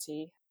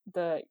specialty.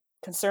 The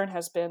concern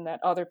has been that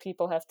other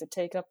people have to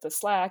take up the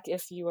slack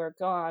if you are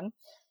gone.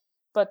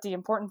 But the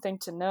important thing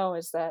to know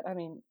is that,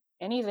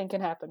 anything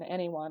can happen to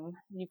anyone.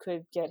 You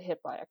could get hit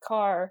by a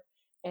car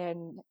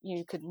and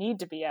you could need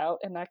to be out,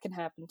 and that can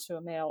happen to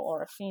a male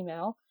or a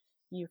female.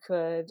 You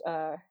could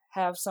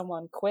have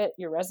someone quit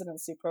your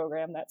residency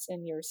program that's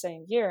in your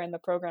same year, and the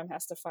program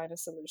has to find a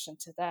solution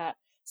to that.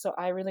 So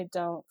I really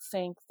don't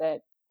think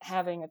that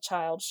having a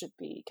child should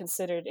be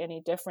considered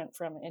any different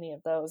from any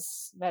of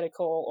those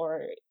medical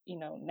or,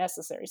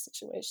 necessary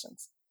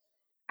situations.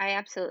 I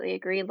absolutely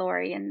agree,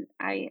 Lori, and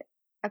I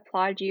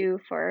applaud you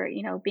for,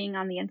 being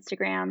on the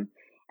Instagram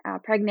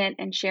pregnant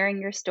and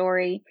sharing your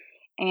story.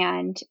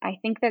 And I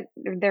think that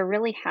there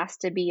really has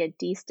to be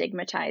a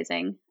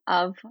destigmatizing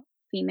of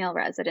female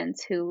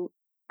residents who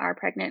are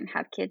pregnant and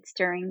have kids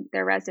during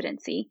their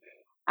residency.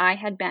 I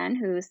had Ben,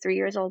 who's 3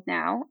 years old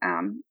now.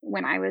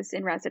 When I was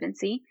in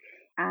residency,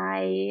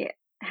 I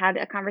had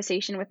a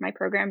conversation with my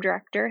program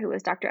director, who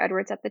was Dr.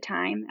 Edwards at the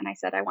time, and I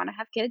said, I want to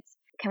have kids.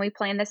 Can we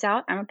plan this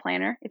out? I'm a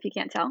planner, if you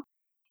can't tell.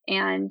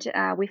 And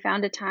we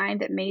found a time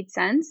that made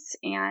sense.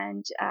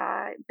 And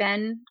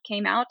Ben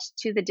came out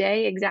to the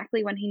day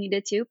exactly when he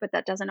needed to, but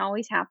that doesn't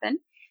always happen.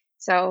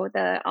 So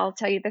I'll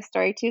tell you the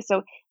story too.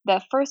 So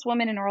the first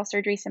Women in Oral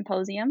Surgery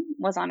Symposium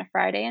was on a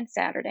Friday and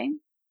Saturday.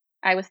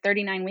 I was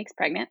 39 weeks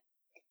pregnant.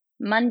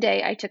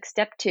 Monday, I took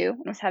step 2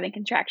 and was having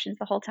contractions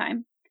the whole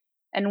time.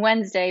 And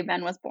Wednesday,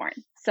 Ben was born.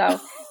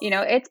 So,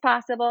 it's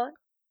possible.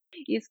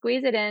 You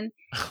squeeze it in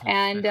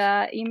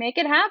and you make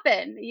it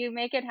happen. You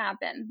make it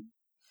happen.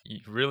 You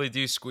really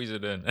do squeeze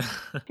it in.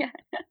 Yeah.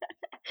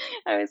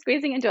 I was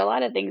squeezing into a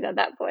lot of things at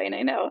that point,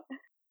 I know.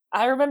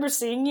 I remember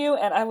seeing you,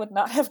 and I would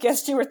not have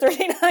guessed you were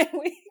 39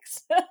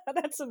 weeks.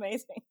 That's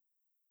amazing.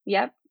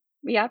 Yep.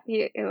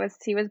 He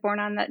was born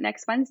on that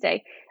next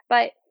Wednesday.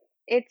 But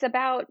it's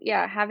about,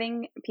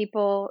 having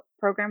people,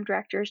 program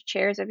directors,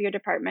 chairs of your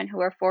department who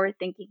are forward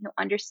thinking, who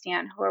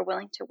understand, who are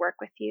willing to work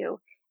with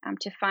you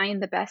to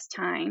find the best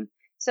time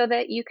so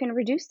that you can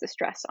reduce the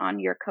stress on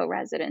your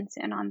co-residents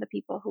and on the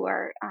people who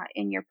are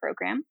in your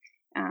program.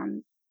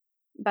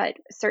 But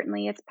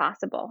certainly it's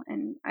possible.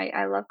 And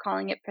I love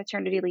calling it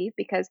paternity leave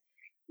because,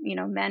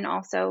 men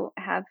also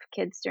have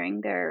kids during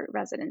their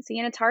residency,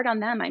 and it's hard on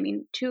them. I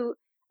mean, 2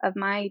 of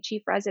my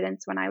chief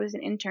residents when I was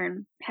an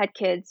intern had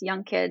kids,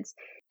 young kids,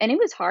 and it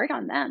was hard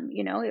on them.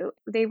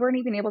 They weren't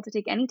even able to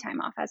take any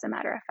time off, as a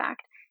matter of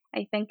fact.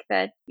 I think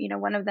that,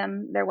 one of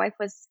them, their wife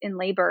was in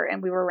labor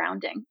and we were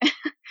rounding.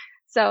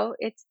 So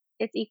it's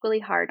equally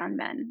hard on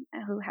men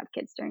who have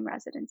kids during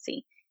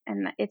residency.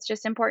 And it's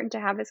just important to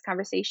have this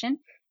conversation.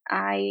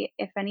 I,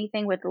 if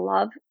anything, would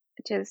love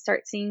to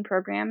start seeing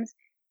programs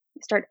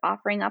start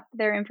offering up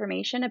their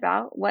information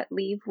about what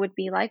leave would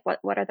be like,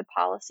 what are the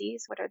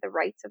policies, what are the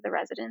rights of the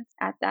residents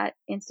at that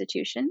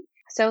institution,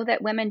 so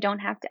that women don't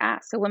have to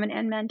ask, so women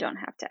and men don't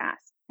have to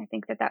ask. I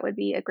think that would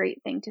be a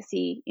great thing to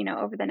see,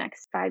 over the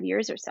next 5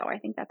 years or so. I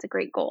think that's a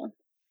great goal.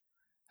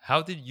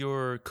 How did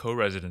your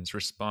co-residents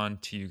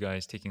respond to you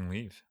guys taking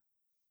leave?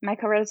 My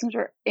co-residents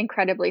were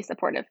incredibly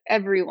supportive.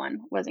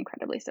 Everyone was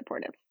incredibly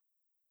supportive.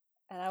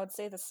 And I would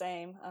say the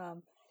same.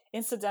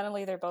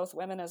 Incidentally, they're both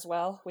women as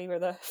well. We were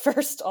the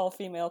first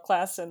all-female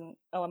class in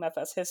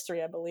OMFS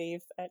history, I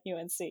believe, at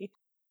UNC.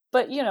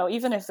 But,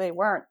 even if they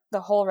weren't,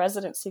 the whole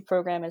residency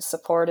program is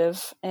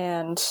supportive.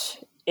 And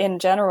in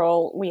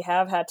general, we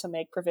have had to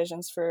make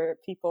provisions for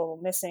people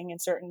missing in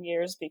certain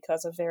years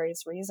because of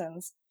various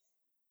reasons.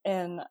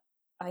 And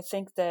I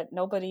think that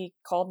nobody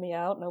called me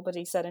out.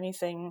 Nobody said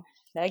anything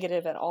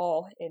negative at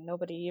all. And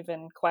nobody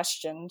even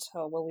questioned,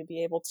 will we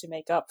be able to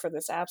make up for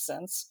this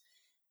absence?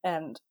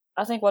 And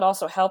I think what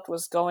also helped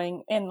was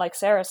going in, like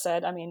Sarah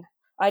said, I mean,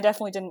 I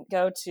definitely didn't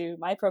go to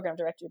my program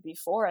director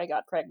before I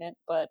got pregnant,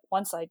 but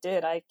once I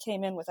did, I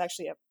came in with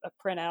actually a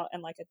printout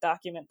and like a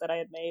document that I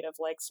had made of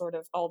like sort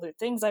of all the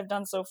things I've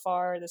done so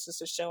far. This is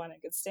to show I'm in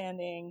good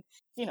standing,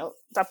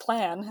 the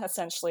plan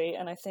essentially.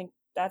 And I think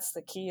that's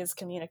the key, is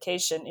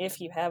communication.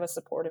 If you have a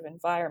supportive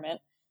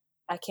environment,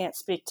 I can't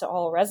speak to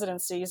all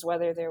residencies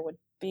whether there would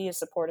be a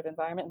supportive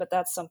environment, but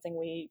that's something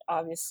we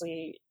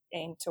obviously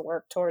aim to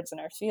work towards in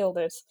our field,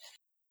 is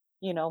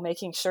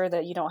making sure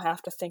that you don't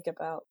have to think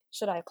about,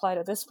 should I apply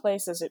to this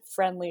place? Is it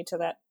friendly to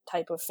that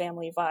type of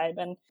family vibe?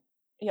 And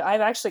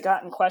I've actually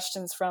gotten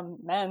questions from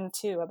men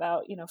too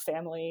about,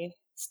 family,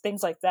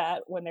 things like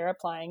that when they're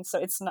applying. So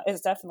it's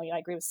definitely, I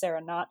agree with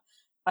Sarah, not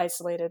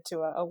isolated to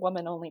a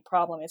woman only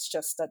problem. It's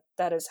just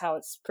that is how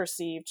it's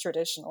perceived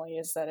traditionally,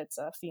 is that it's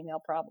a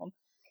female problem.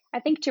 I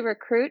think to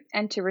recruit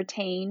and to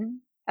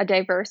retain a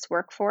diverse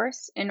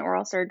workforce in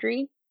oral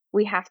surgery,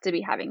 we have to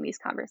be having these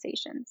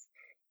conversations.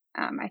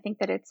 I think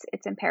that it's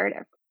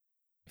imperative.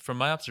 From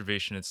my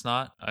observation, it's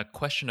not a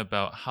question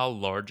about how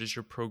large is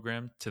your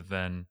program to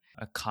then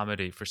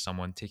accommodate for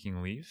someone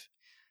taking leave.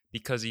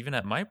 Because even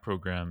at my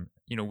program,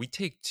 we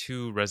take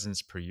 2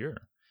 residents per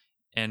year,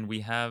 and we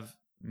have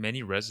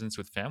many residents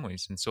with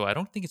families. And so I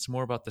don't think it's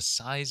more about the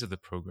size of the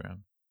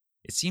program.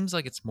 It seems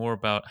like it's more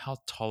about how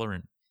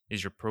tolerant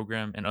is your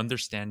program and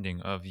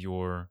understanding of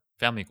your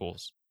family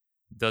goals.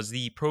 Does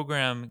the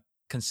program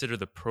consider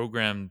the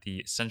program the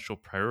essential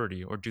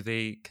priority, or do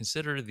they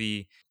consider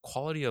the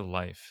quality of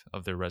life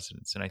of their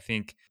residents? And I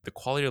think the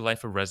quality of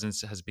life of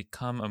residents has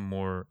become a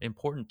more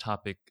important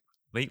topic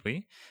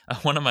lately.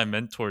 One of my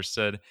mentors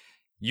said,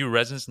 you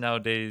residents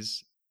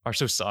nowadays are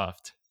so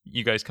soft.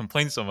 You guys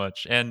complain so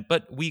much.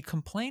 But we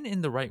complain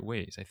in the right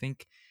ways. I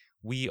think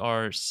we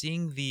are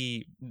seeing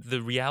the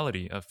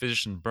reality of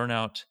physician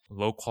burnout,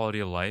 low quality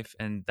of life,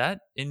 and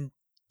that in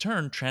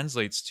turn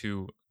translates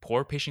to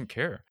poor patient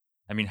care.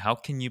 I mean, how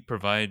can you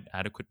provide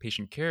adequate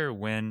patient care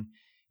when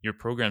your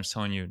program's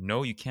telling you,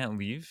 no, you can't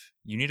leave.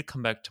 You need to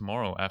come back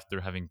tomorrow after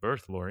having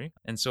birth, Lori.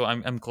 And so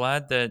I'm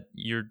glad that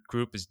your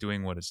group is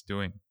doing what it's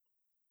doing.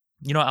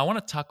 I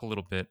want to talk a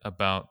little bit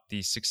about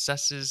the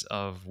successes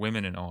of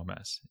women in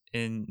OMS,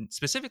 in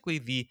specifically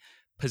the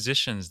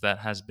positions that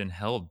has been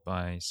held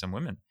by some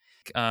women.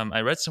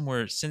 I read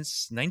somewhere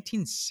since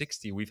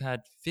 1960, we've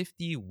had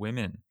 50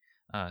 women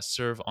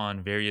serve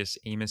on various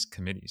AMOS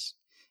committees.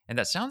 And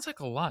that sounds like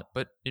a lot,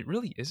 but it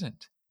really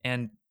isn't.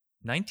 And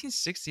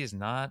 1960 is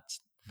not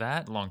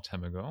that long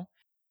time ago.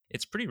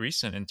 It's pretty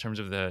recent in terms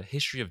of the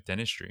history of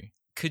dentistry.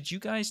 Could you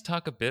guys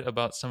talk a bit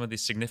about some of the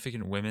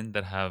significant women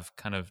that have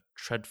kind of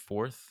tread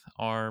forth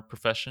our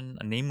profession?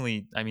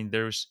 Namely, I mean,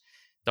 there's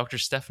Dr.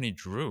 Stephanie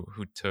Drew,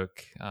 who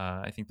took,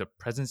 I think, the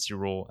presidency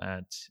role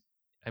at,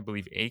 I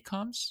believe,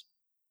 ACOMS.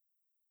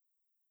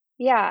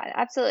 Yeah,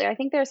 absolutely. I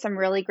think there's some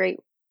really great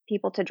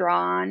people to draw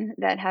on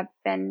that have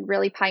been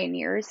really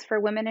pioneers for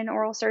women in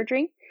oral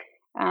surgery.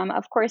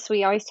 Of course,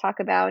 we always talk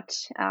about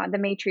the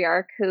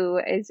matriarch, who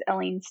is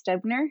Elaine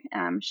Stubner.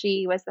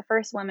 She was the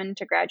first woman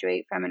to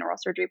graduate from an oral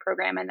surgery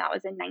program, and that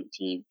was in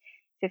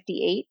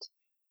 1958.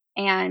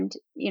 And,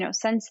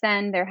 since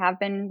then, there have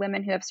been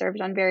women who have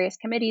served on various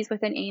committees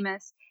within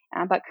AMOS.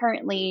 But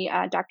currently,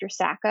 Dr.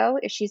 Sacco,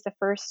 she's the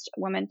first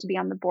woman to be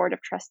on the board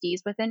of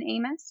trustees within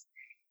AMOS.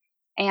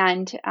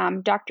 And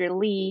Dr.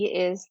 Lee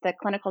is the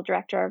clinical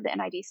director of the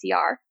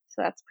NIDCR.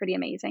 So that's pretty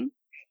amazing.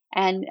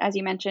 And as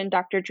you mentioned,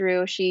 Dr.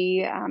 Drew,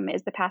 she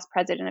is the past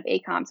president of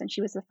ACOMS, and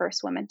she was the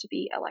first woman to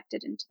be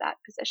elected into that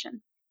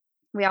position.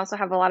 We also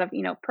have a lot of,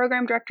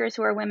 program directors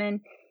who are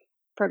women,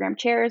 program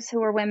chairs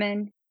who are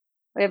women.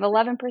 We have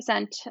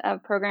 11%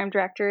 of program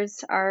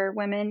directors are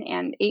women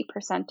and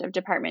 8% of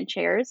department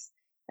chairs.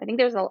 I think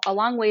there's a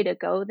long way to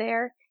go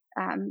there,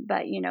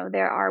 but,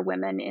 there are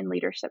women in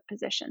leadership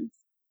positions.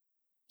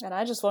 And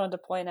I just wanted to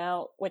point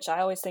out, which I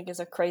always think is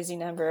a crazy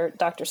number,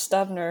 Dr.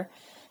 Stubner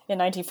in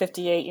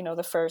 1958,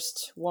 the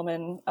first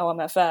woman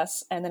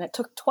OMFS, and then it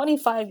took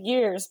 25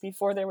 years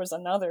before there was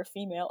another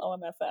female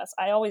OMFS.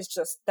 I always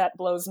that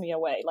blows me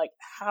away. Like,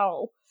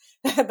 how?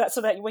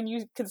 So that when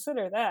you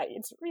consider that,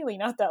 it's really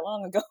not that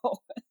long ago.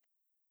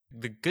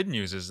 The good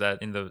news is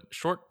that in the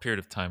short period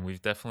of time,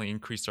 we've definitely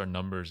increased our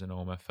numbers in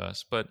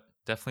OMFS, but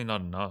definitely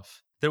not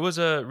enough. There was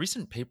a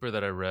recent paper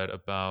that I read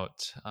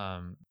about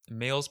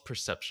males'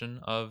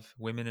 perception of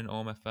women in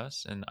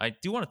OMFS, and I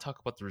do want to talk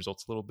about the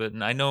results a little bit.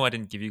 And I know I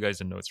didn't give you guys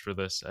the notes for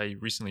this. I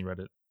recently read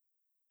it.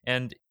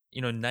 And,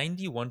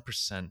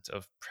 91%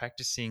 of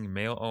practicing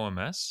male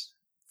OMS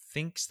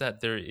thinks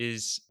that there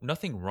is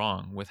nothing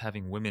wrong with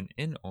having women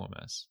in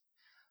OMS.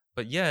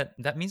 But yet,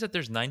 that means that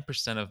there's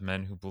 9% of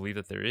men who believe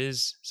that there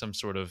is some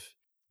sort of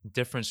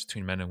difference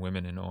between men and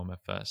women in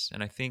OMFS.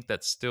 And I think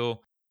that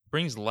still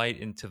brings light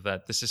into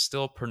that this is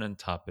still a pertinent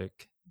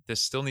topic.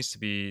 This still needs to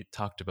be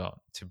talked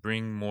about to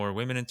bring more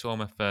women into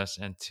OMFS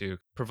and to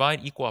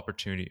provide equal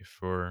opportunity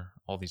for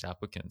all these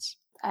applicants.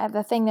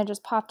 The thing that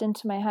just popped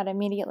into my head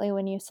immediately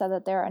when you said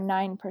that there are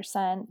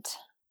 9%,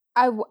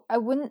 I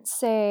wouldn't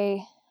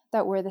say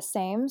that we're the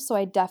same. So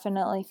I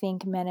definitely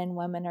think men and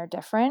women are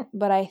different,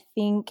 but I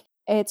think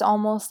it's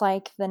almost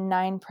like the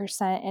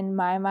 9% in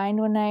my mind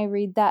when I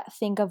read that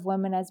think of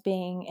women as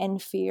being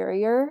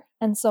inferior.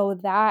 And so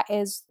that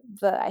is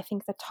I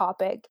think the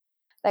topic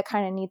that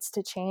kind of needs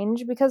to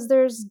change, because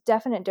there's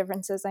definite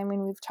differences. I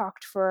mean, we've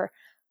talked for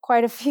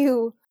quite a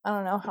few, I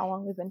don't know how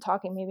long we've been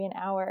talking, maybe an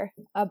hour,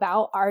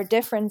 about our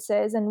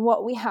differences and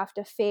what we have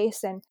to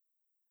face. And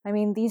I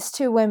mean, these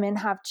two women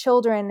have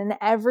children, and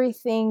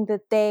everything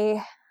that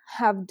they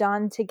have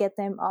done to get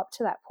them up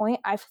to that point.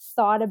 I've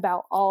thought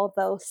about all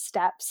those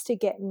steps to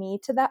get me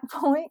to that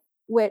point,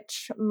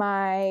 which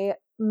my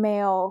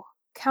male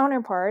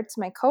counterparts,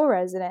 my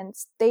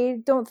co-residents, they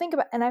don't think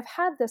about. And I've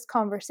had this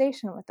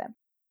conversation with them.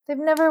 They've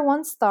never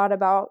once thought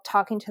about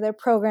talking to their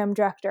program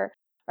director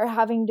or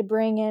having to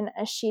bring in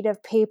a sheet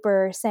of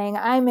paper saying,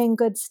 I'm in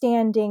good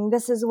standing,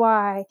 this is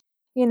why.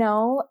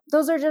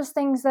 Those are just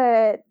things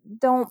that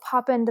don't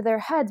pop into their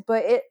heads,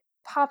 but it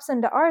pops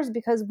into ours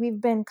because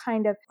we've been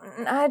kind of,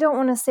 I don't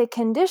want to say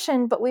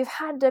conditioned, but we've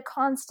had to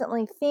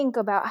constantly think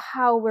about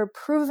how we're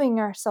proving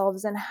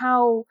ourselves and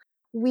how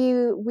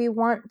we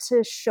want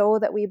to show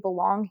that we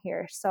belong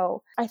here.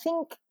 So I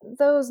think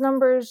those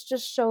numbers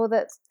just show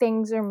that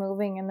things are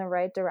moving in the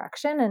right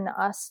direction, and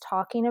us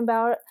talking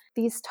about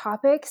these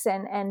topics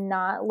and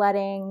not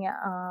letting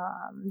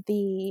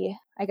the,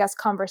 I guess,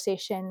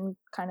 conversation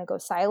kind of go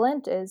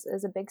silent is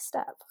a big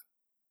step.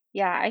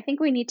 Yeah, I think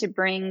we need to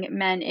bring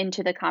men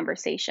into the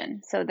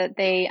conversation so that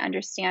they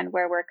understand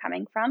where we're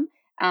coming from,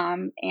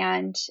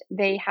 and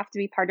they have to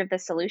be part of the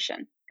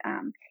solution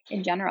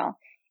in general.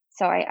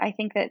 So I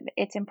think that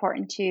it's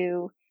important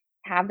to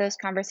have those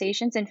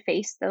conversations and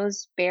face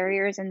those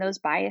barriers and those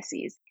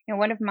biases.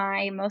 One of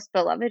my most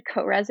beloved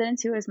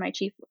co-residents, who was my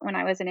chief when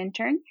I was an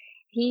intern,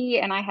 he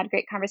and I had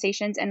great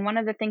conversations. And one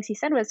of the things he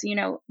said was,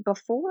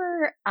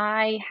 before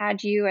I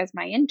had you as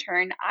my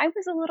intern, I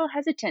was a little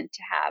hesitant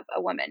to have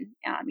a woman,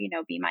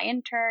 be my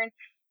intern.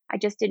 I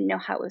just didn't know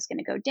how it was going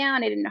to go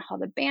down. I didn't know how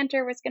the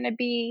banter was going to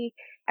be.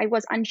 I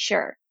was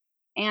unsure.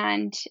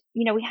 And,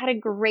 we had a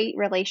great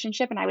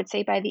relationship. And I would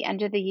say by the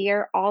end of the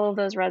year, all of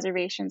those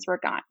reservations were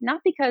gone.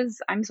 Not because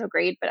I'm so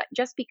great, but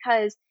just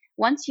because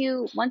once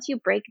you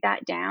break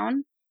that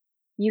down,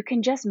 you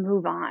can just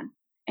move on.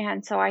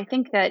 And so I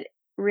think that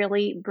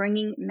really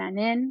bringing men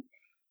in,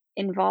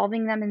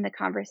 involving them in the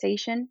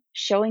conversation,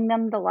 showing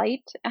them the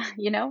light,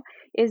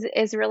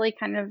 is really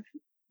kind of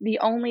the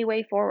only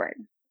way forward.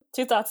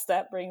 Two thoughts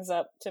that brings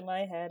up to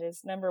my head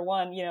is, number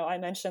one, I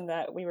mentioned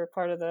that we were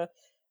part of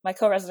my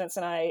co-residents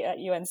and I at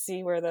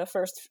UNC were the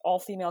first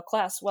all-female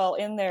class. Well,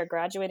 in their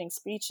graduating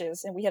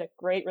speeches, and we had a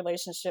great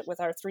relationship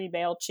with our 3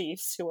 male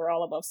chiefs who were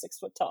all above 6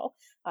 foot tall.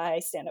 I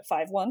stand at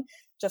 5'1",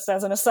 just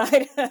as an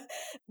aside.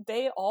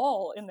 They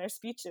all, in their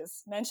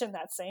speeches, mentioned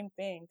that same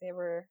thing. They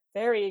were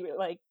very,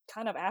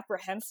 kind of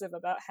apprehensive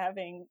about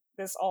having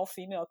this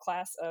all-female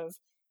class of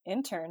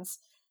interns.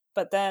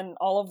 But then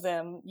all of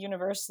them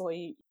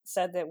universally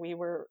said that we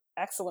were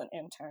excellent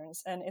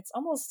interns. And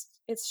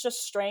it's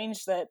just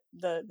strange that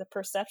the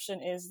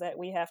perception is that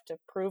we have to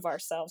prove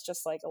ourselves,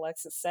 just like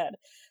Alexis said.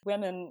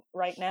 Women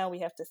right now,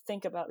 we have to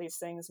think about these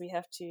things. We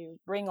have to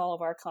bring all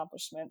of our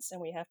accomplishments and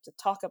we have to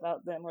talk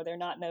about them or they're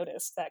not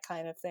noticed, that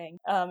kind of thing.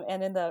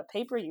 And in the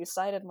paper you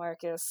cited,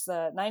 Marcus,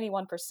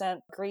 91%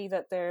 agree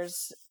that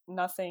there's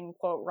nothing,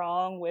 quote,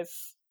 wrong with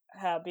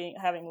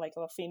having like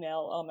a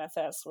female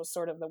OMFS was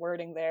sort of the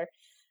wording there.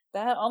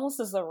 That almost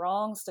is the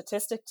wrong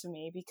statistic to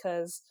me,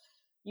 because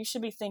you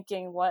should be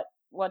thinking, what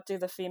do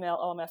the female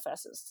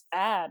OMFSs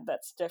add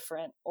that's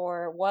different?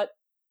 Or what,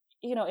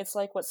 it's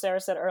like what Sarah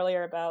said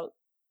earlier about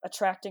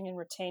attracting and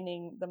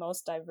retaining the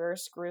most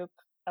diverse group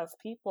of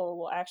people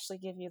will actually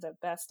give you the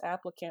best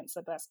applicants,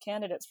 the best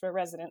candidates for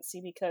residency,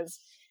 because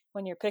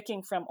when you're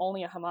picking from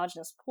only a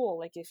homogenous pool,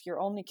 like if you're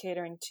only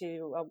catering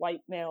to a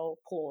white male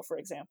pool, for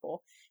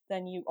example,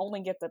 then you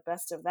only get the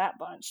best of that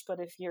bunch. But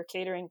if you're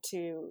catering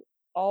to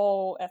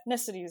all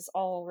ethnicities,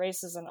 all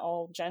races, and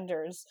all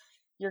genders,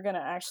 you're going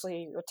to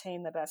actually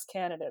retain the best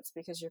candidates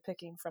because you're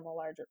picking from a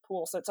larger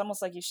pool. So it's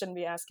almost like you shouldn't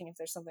be asking if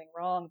there's something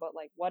wrong, but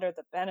like, what are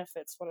the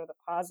benefits? What are the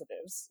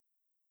positives?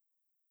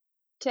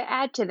 To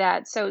add to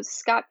that, so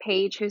Scott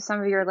Page, who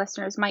some of your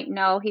listeners might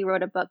know, he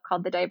wrote a book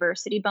called The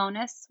Diversity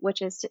Bonus,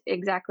 which is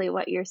exactly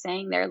what you're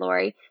saying there,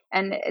 Lori.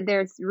 And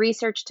there's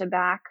research to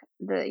back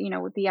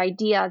the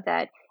idea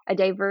that a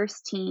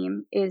diverse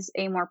team is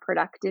a more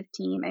productive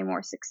team, a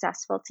more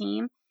successful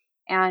team.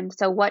 And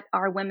so what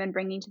are women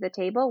bringing to the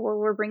table? Well,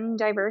 we're bringing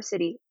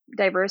diversity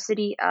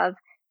of,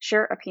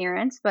 sure,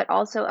 appearance, but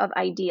also of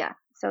idea.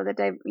 So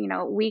that,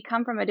 we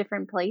come from a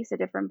different place, a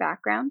different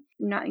background.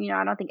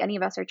 I don't think any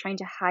of us are trying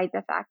to hide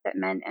the fact that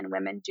men and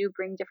women do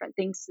bring different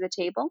things to the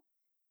table.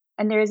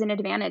 And there is an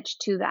advantage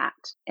to that.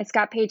 And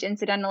Scott Page,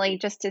 incidentally,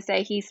 just to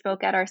say, he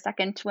spoke at our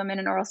second Women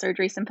in Oral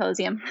Surgery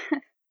Symposium.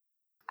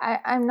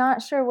 I'm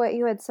not sure what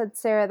you had said,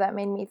 Sarah, that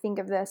made me think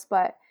of this,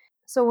 but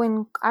so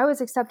when I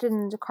was accepted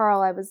into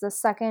Carle, I was the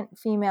second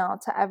female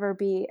to ever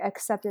be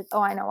accepted.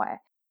 Oh, I know why.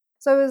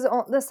 So I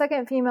was the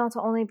second female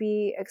to only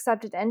be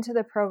accepted into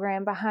the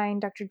program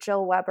behind Dr.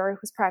 Jill Weber, who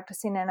was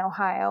practicing in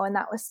Ohio, and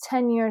that was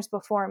 10 years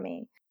before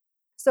me.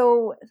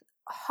 So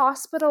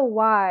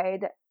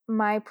hospital-wide,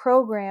 my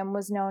program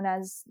was known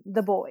as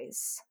the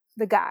boys,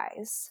 the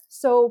guys.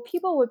 So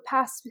people would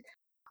pass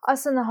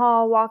us in the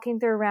hall walking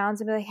through rounds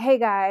and be like, hey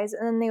guys,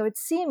 and then they would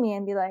see me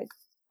and be like,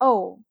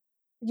 oh,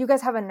 you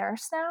guys have a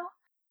nurse now?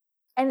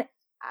 And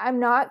I'm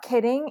not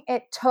kidding.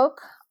 It took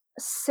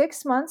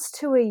 6 months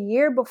to a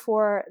year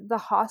before the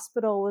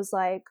hospital was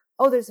like,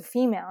 oh, there's a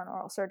female in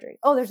oral surgery.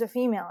 Oh, there's a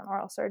female in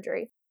oral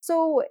surgery.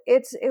 So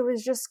it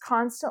was just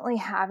constantly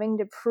having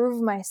to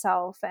prove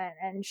myself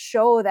and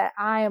show that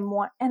I am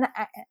one. And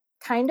I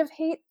kind of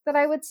hate that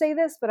I would say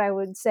this, but I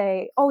would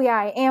say, oh yeah,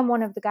 I am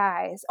one of the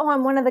guys. Oh,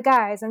 I'm one of the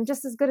guys. I'm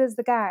just as good as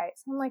the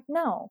guys. I'm like,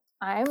 no,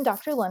 I'm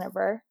Dr.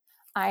 Lineber.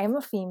 I am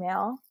a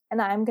female.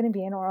 And I'm going to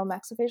be an oral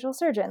maxillofacial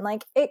surgeon.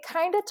 Like, it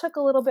kind of took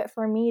a little bit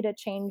for me to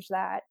change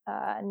that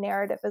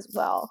narrative as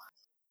well.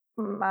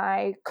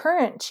 My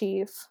current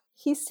chief,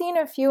 he's seen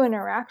a few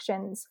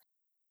interactions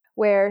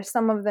where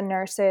some of the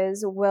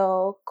nurses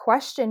will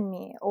question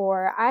me,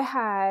 or I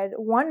had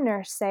one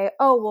nurse say,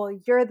 oh, well,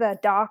 you're the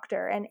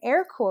doctor, and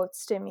air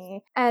quotes to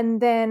me. And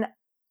then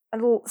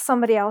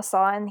somebody else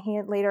saw it and he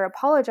had later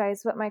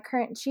apologized, but my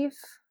current chief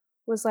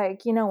was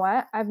like, you know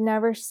what? I've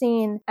never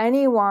seen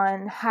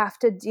anyone have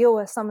to deal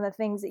with some of the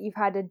things that you've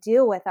had to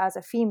deal with as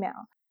a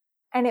female.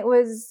 And it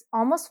was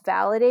almost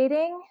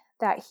validating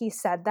that he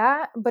said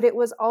that, but it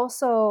was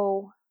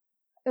also,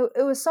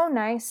 it was so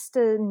nice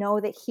to know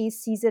that he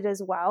sees it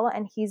as well,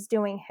 and he's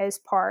doing his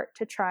part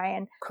to try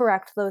and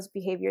correct those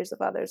behaviors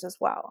of others as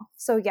well.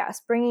 So yes,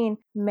 bringing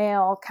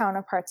male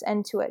counterparts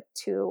into it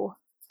to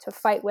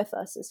fight with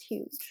us is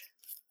huge.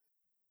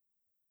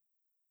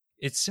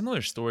 It's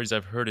similar stories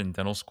I've heard in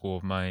dental school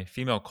of my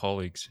female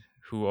colleagues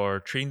who are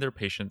treating their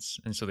patients.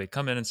 And so they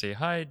come in and say,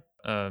 hi,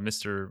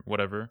 Mr.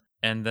 Whatever.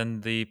 And then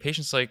the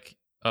patient's like,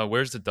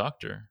 where's the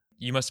doctor?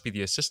 You must be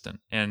the assistant.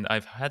 And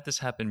I've had this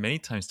happen many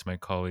times to my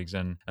colleagues,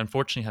 and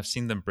unfortunately have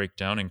seen them break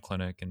down in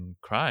clinic and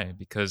cry,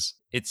 because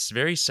it's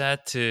very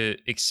sad to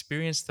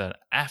experience that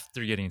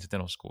after getting into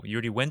dental school. You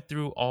already went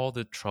through all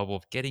the trouble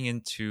of getting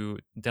into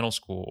dental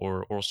school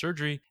or oral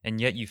surgery, and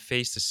yet you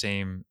face the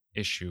same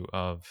issue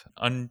of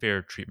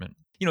unfair treatment.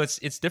 You know,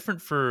 it's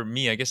different for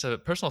me. I guess a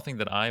personal thing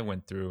that I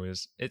went through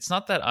is it's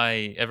not that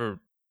I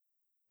ever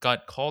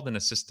got called an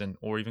assistant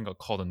or even got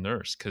called a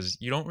nurse, because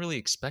you don't really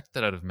expect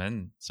that out of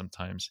men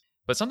sometimes.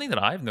 But something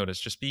that I've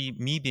noticed, just be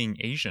me being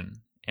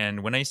Asian,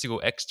 and when I used to go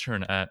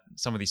extern at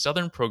some of these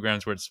southern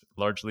programs where it's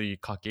largely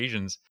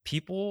Caucasians,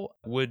 people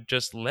would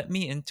just let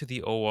me into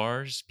the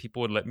ORs.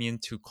 People would let me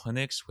into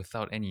clinics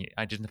without any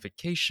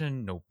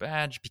identification, no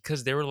badge,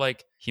 because they were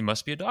like, he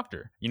must be a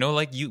doctor. You know,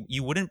 like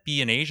you wouldn't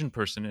be an Asian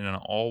person in an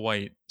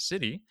all-white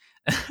city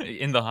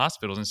in the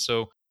hospitals. And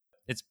so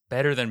it's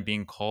better than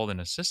being called an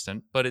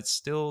assistant, but it's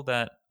still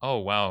that, oh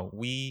wow,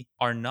 we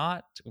are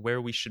not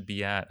where we should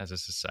be at as a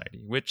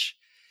society, which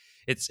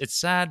it's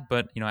sad,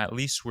 but you know, at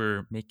least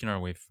we're making our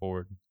way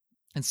forward.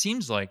 It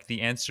seems like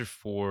the answer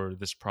for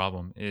this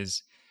problem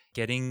is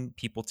getting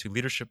people to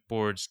leadership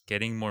boards,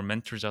 getting more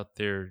mentors out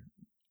there,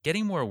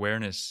 getting more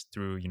awareness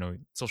through, you know,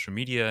 social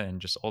media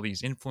and just all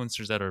these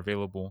influencers that are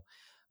available,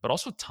 but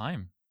also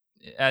time.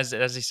 As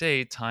they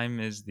say, time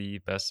is the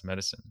best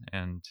medicine,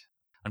 and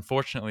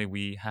unfortunately,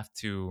 we have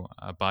to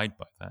abide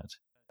by that.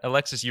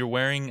 Alexis, you're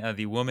wearing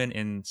the Woman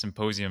in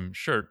Symposium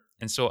shirt.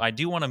 And so I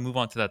do want to move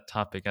on to that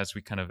topic as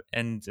we kind of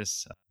end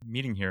this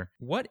meeting here.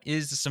 What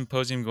is the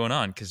symposium going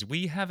on? Because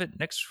we have it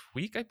next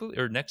week, I believe,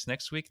 or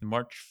next week,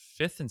 March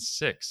 5th and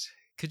 6th.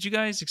 Could you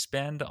guys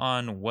expand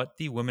on what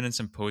the Women in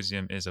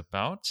Symposium is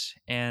about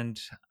and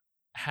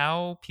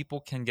how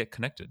people can get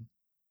connected?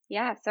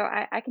 Yeah, so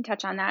I can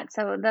touch on that.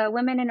 So the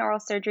Women in Oral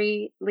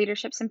Surgery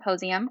Leadership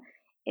Symposium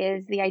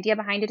is the idea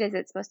behind it is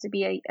it's supposed to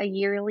be a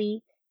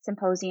yearly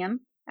symposium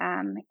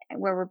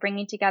where we're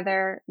bringing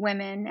together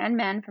women and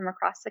men from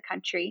across the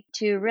country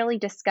to really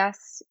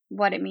discuss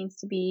what it means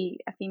to be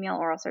a female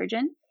oral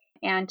surgeon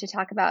and to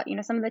talk about, you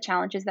know, some of the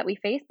challenges that we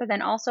face, but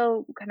then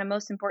also kind of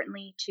most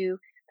importantly to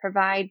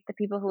provide the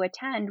people who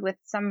attend with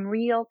some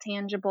real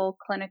tangible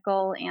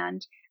clinical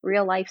and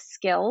real life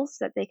skills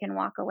that they can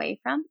walk away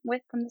from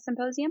the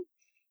symposium.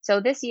 So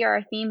this year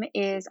our theme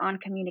is on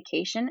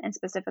communication and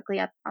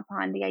specifically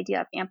upon the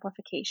idea of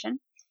amplification.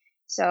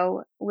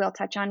 So we'll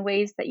touch on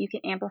ways that you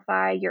can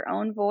amplify your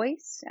own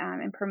voice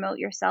and promote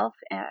yourself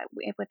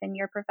within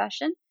your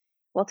profession.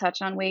 We'll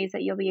touch on ways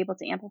that you'll be able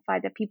to amplify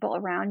the people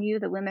around you,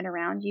 the women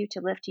around you,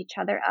 to lift each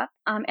other up,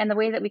 and the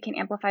way that we can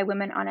amplify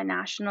women on a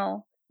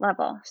national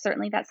level.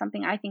 Certainly that's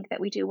something I think that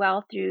we do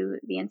well through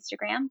the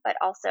Instagram, but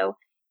also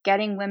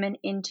getting women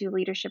into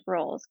leadership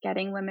roles,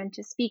 getting women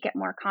to speak at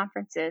more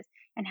conferences,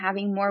 and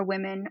having more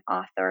women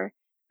author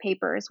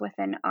papers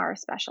within our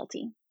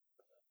specialty.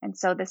 And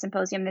so the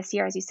symposium this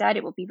year, as you said,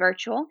 it will be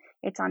virtual.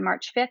 It's on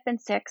March 5th and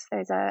 6th.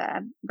 There's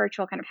a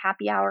virtual kind of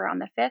happy hour on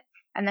the 5th,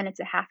 and then it's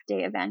a half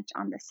day event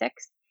on the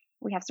 6th.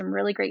 We have some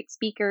really great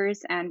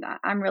speakers, and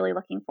I'm really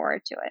looking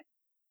forward to it.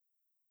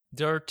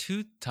 There are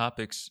two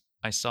topics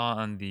I saw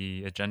on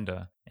the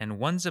agenda, and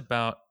one's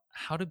about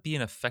how to be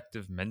an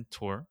effective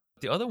mentor.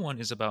 The other one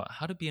is about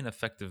how to be an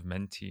effective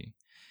mentee.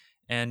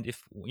 And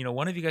if, you know,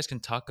 one of you guys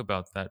can talk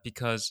about that,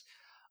 because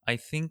I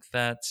think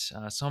that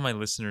some of my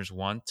listeners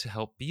want to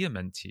help be a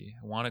mentee,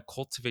 want to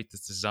cultivate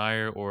this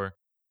desire or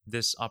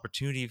this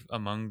opportunity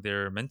among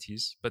their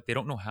mentees, but they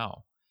don't know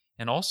how.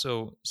 And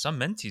also, some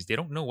mentees, they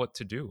don't know what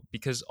to do,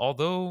 because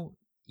although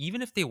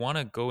even if they want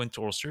to go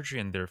into oral surgery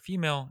and they're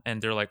female and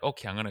they're like,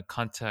 okay, I'm going to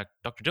contact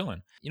Dr.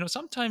 Dylan, you know,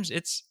 sometimes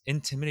it's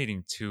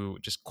intimidating to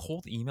just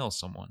cold email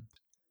someone.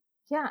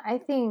 Yeah, I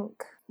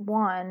think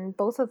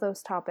both of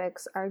those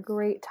topics are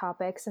great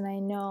topics. And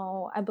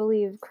I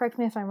believe, correct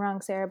me if I'm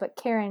wrong, Sarah, but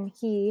Karen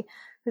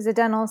who's a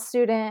dental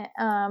student,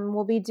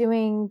 will be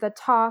doing the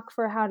talk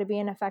for how to be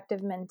an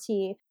effective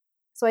mentee.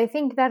 So I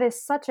think that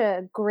is such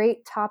a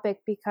great topic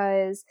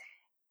because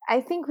I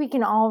think we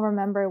can all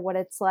remember what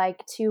it's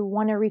like to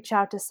want to reach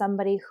out to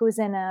somebody who's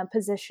in a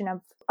position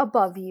of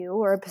above you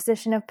or a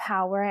position of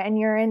power, and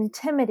you're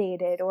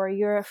intimidated or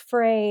you're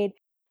afraid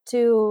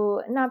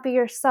to not be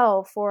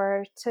yourself,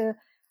 or to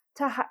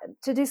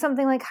do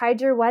something like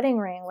hide your wedding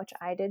ring, which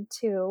I did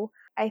too.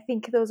 I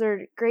think those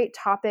are great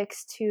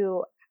topics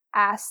to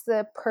ask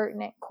the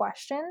pertinent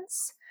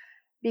questions,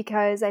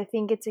 because I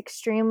think it's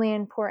extremely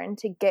important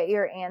to get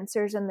your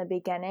answers in the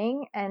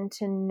beginning and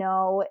to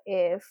know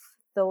if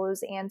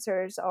those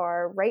answers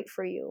are right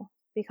for you,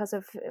 because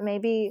of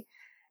maybe,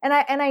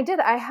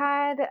 I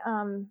had,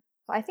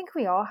 I think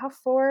we all have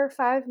 4 or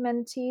 5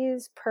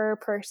 mentees per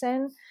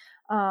person.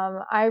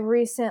 I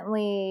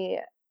recently,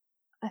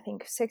 I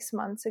think 6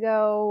 months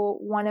ago,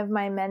 one of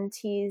my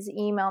mentees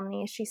emailed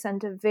me. She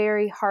sent a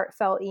very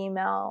heartfelt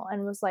email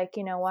and was like,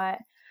 you know what?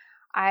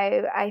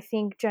 I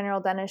think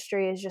general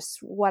dentistry is just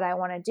what I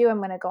want to do. I'm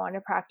going to go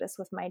into practice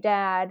with my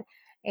dad.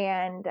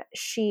 And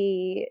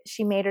she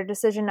made her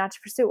decision not to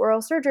pursue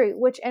oral surgery,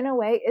 which in a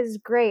way is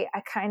great.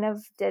 I kind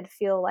of did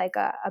feel like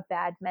a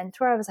bad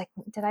mentor. I was like,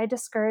 did I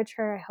discourage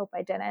her? I hope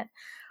I didn't.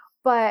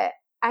 But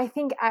I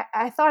think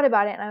I thought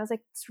about it and I was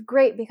like, it's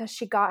great because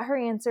she got her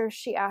answers.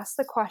 She asked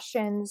the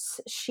questions.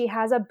 She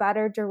has a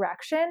better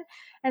direction,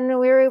 and we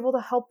were able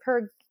to help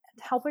her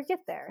get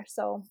there.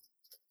 So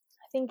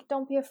I think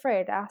don't be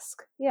afraid.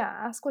 Ask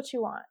what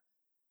you want.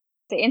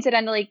 So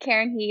incidentally,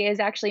 Karen, he is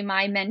actually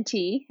my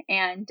mentee,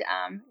 and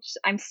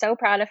I'm so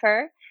proud of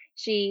her.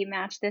 She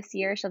matched this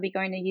year. She'll be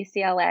going to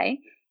UCLA.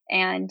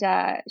 And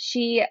I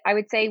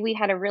would say we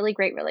had a really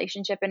great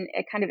relationship, and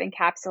it kind of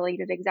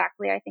encapsulated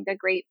exactly, I think, a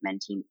great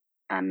mentee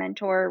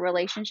mentor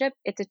relationship.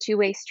 It's a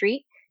two-way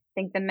street.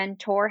 I think the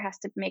mentor has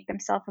to make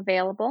themselves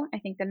available. I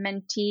think the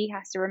mentee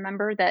has to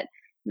remember that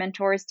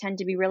mentors tend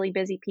to be really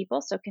busy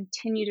people. So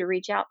continue to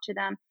reach out to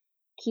them,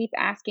 keep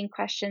asking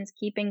questions,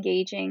 keep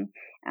engaging,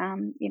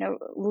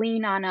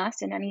 lean on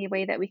us in any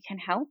way that we can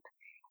help.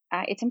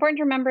 It's important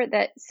to remember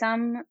that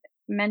some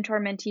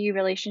mentor-mentee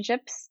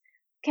relationships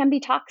can be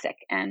toxic,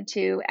 and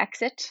to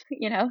exit,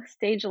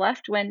 stage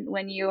left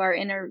when you are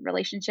in a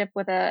relationship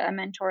with a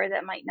mentor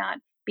that might not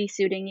be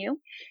suiting you.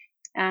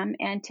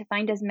 And to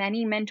find as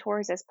many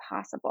mentors as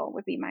possible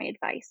would be my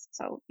advice.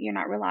 So you're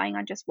not relying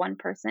on just one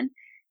person.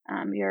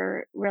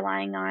 You're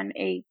relying on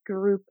a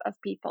group of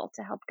people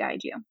to help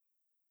guide you.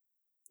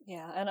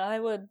 Yeah, and I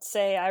would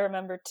say I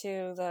remember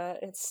too that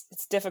it's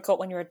difficult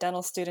when you're a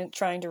dental student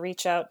trying to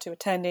reach out to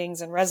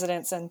attendings and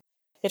residents, and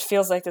it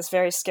feels like this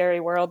very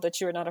scary world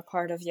that you are not a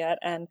part of yet.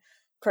 And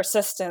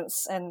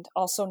persistence, and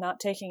also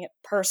not taking it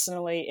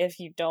personally if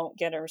you don't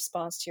get a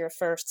response to your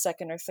first,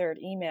 second, or third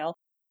email.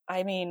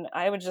 I mean,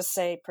 I would just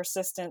say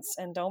persistence,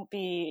 and don't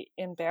be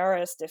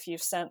embarrassed if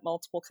you've sent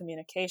multiple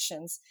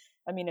communications.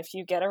 I mean, if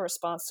you get a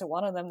response to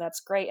one of them, that's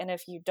great. And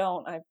if you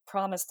don't, I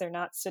promise they're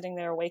not sitting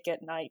there awake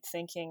at night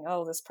thinking,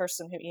 oh, this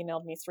person who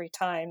emailed me 3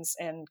 times,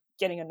 and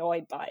getting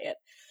annoyed by it.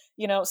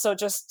 So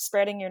just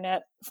spreading your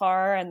net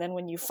far. And then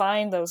when you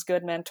find those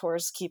good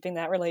mentors, keeping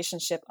that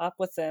relationship up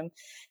with them.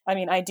 I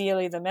mean,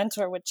 ideally, the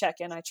mentor would check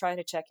in. I try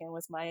to check in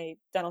with my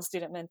dental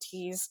student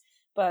mentees.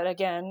 But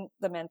again,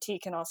 the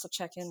mentee can also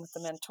check in with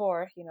the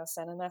mentor,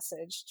 send a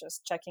message,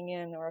 just checking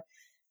in, or,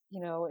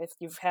 if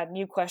you've had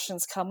new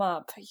questions come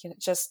up,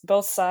 just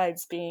both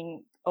sides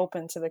being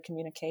open to the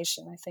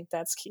communication. I think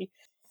that's key.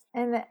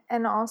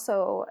 And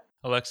also,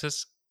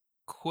 Alexis,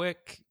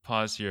 quick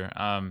pause here.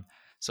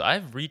 So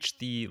I've reached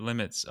the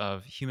limits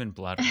of human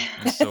bladder,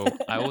 and so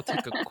I will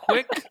take a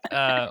quick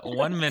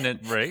 1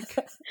 minute break.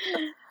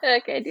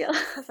 Okay, deal.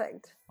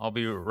 Perfect. I'll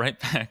be right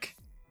back.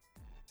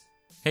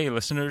 Hey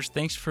listeners,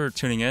 thanks for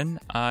tuning in.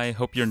 I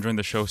hope you're enjoying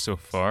the show so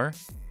far.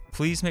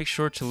 Please make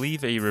sure to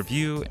leave a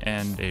review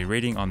and a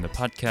rating on the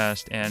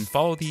podcast, and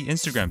follow the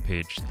Instagram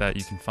page that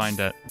you can find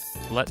at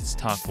Let's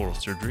Talk Oral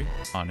Surgery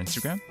on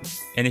Instagram.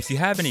 And if you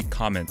have any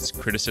comments,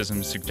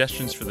 criticisms,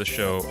 suggestions for the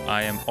show,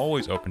 I am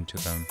always open to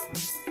them.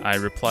 I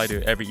reply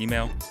to every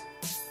email,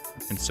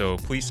 and so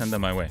please send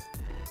them my way.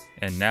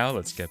 And now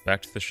let's get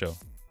back to the show.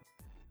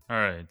 All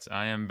right,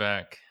 I am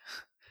back.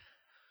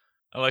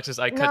 Alexis,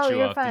 I cut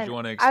you off. Fine. Did you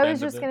want to expand? I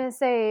was just going to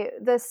say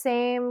the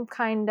same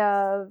kind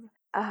of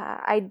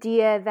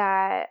idea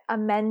that a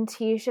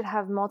mentee should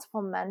have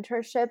multiple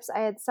mentorships. I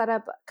had set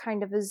up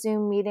kind of a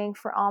Zoom meeting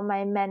for all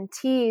my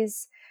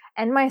mentees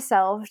and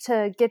myself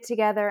to get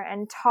together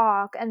and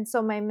talk. And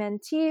so my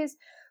mentees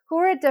who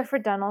were at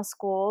different dental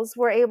schools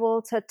were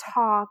able to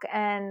talk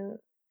and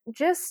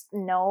just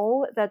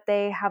know that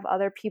they have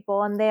other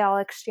people, and they all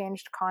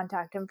exchanged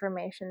contact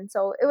information.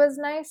 So it was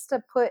nice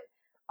to put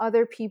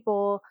other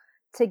people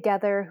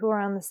together who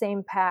are on the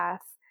same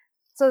path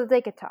so that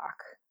they could talk.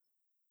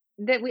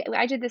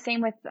 I did the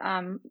same with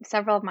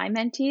several of my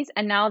mentees,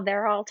 and now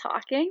they're all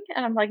talking,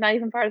 and I'm like not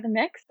even part of the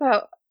mix.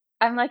 So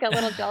I'm like a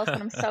little jealous,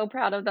 but I'm so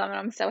proud of them, and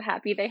I'm so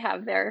happy they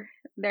have their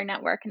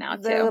network now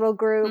too. Their little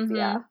group, Mm-hmm.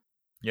 yeah.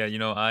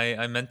 Yeah,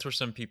 I mentor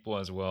some people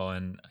as well,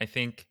 and I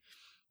think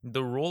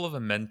the role of a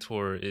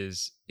mentor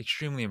is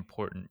extremely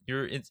important.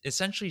 You're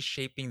essentially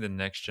shaping the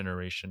next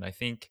generation. I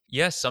think,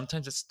 yes,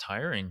 sometimes it's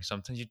tiring.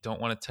 Sometimes you don't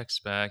want to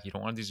text back. You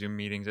don't want to do Zoom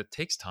meetings. It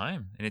takes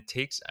time, and it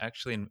takes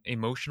actually an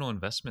emotional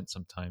investment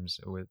sometimes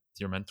with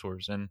your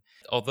mentors. And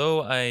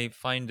although I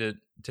find it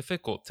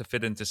difficult to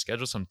fit into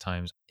schedule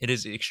sometimes, it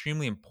is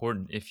extremely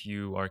important if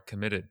you are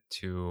committed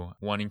to,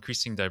 1,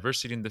 increasing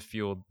diversity in the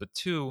field, but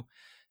 2,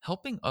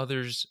 helping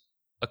others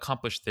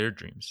accomplish their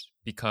dreams,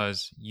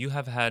 because you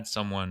have had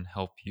someone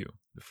help you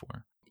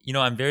before.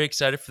 I'm very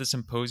excited for the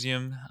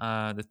symposium.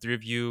 The 3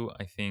 of you,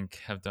 I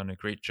think, have done a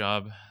great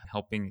job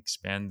helping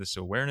expand this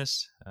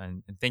awareness.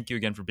 And thank you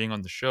again for being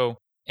on the show.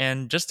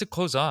 And just to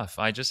close off,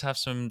 I just have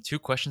 2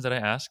 questions that I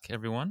ask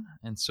everyone.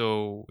 And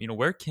so,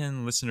 where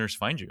can listeners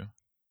find you?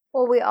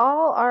 Well, we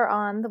all are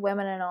on the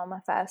Women in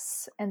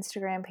OMFS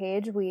Instagram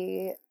page.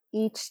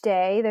 Each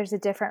day there's a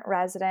different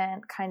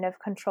resident kind of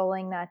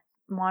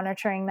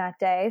monitoring that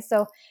day.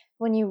 So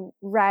when you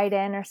write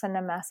in or send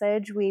a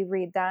message, we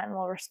read that and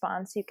we'll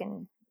respond, so you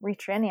can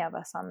reach any of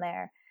us on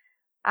there.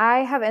 I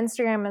have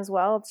Instagram as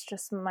well. It's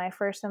just my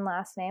first and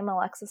last name,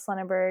 Alexis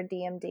Leneber,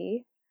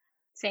 DMD.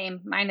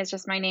 Same. Mine is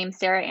just my name,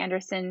 Sarah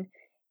Anderson.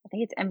 I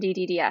think it's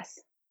MD-DDS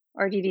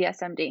or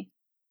DDS-MD.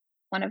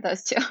 One of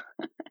those 2.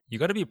 You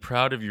got to be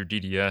proud of your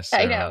DDS,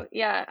 Sarah. I know.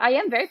 Yeah, I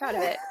am very proud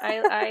of it.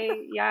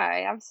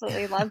 I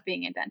absolutely love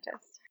being a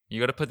dentist. You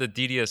got to put the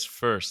DDS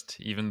first,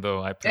 even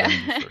though I put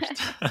MD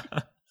first.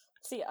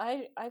 See,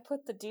 I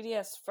put the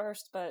DDS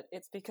first, but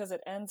it's because it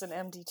ends in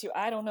MD2.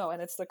 I don't know,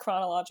 and it's the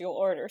chronological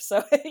order.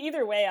 So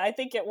either way, I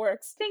think it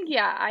works.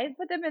 I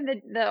put them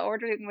in the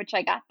order in which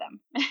I got them.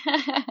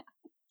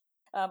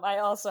 I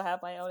also have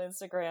my own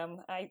Instagram.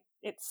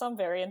 It's some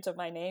variant of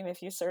my name.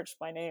 If you search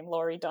my name,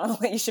 Lori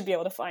Donnelly, you should be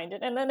able to find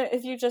it. And then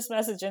if you just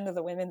message into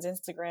the women's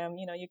Instagram,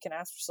 you can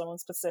ask for someone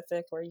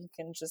specific, or you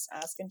can just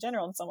ask in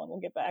general and someone will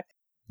get back.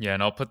 Yeah,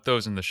 and I'll put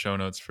those in the show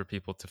notes for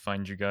people to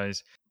find you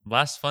guys.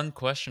 Last fun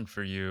question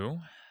for you,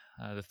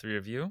 the three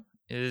of you,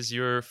 is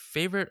your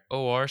favorite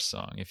OR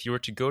song. If you were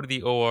to go to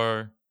the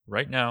OR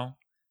right now,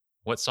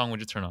 what song would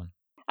you turn on?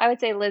 I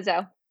would say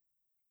Lizzo.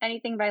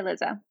 Anything by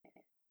Lizzo.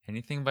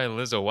 Anything by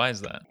Lizzo. Why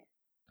is that?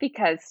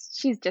 Because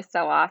she's just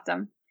so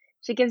awesome.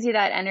 She gives you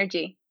that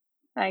energy.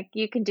 Like,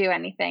 you can do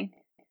anything.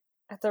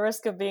 At the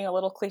risk of being a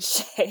little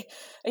cliche,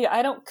 yeah,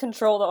 I don't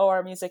control the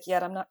OR music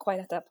yet. I'm not quite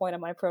at that point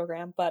in my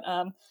program, but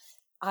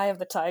Eye of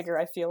the Tiger,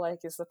 I feel like,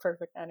 is the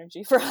perfect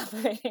energy for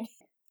operating.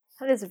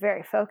 That is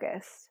very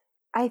focused.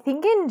 I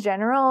think in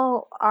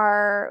general,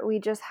 we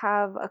just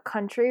have a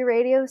country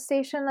radio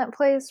station that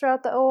plays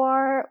throughout the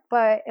OR,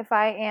 but if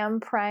I am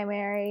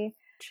primary,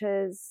 which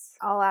is,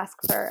 I'll ask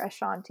for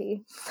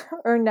Ashanti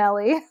or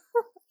Nelly.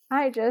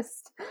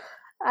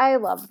 I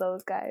love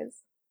those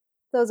guys.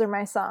 Those are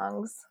my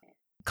songs.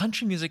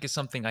 Country music is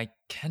something I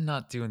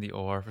cannot do in the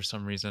OR for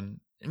some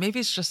reason.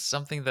 Maybe it's just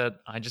something that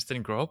I just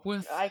didn't grow up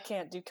with. I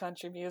can't do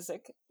country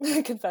music.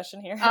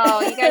 Confession here. Oh,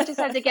 you guys just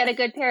have to get a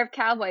good pair of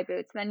cowboy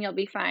boots, then you'll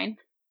be fine.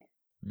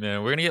 Man,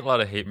 we're going to get a lot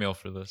of hate mail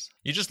for this.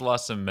 You just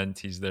lost some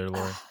mentees there,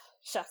 Lori.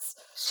 Shucks.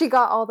 She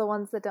got all the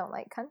ones that don't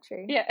like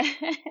country. Yeah.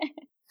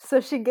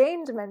 So she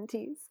gained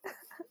mentees.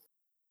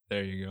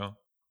 There you go.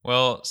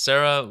 Well,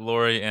 Sarah,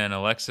 Lori, and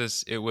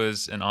Alexis, it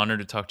was an honor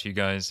to talk to you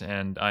guys,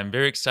 and I'm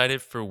very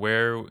excited for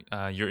where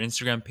your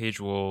Instagram page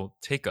will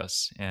take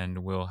us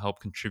and will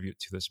help contribute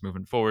to this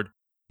moving forward.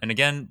 And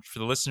again, for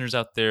the listeners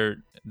out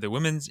there, the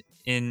Women's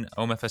in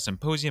OMFS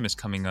Symposium is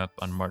coming up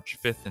on March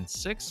 5th and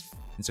 6th.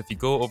 And so if you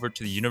go over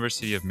to the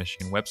University of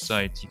Michigan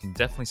website, you can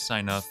definitely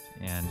sign up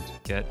and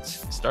get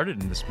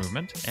started in this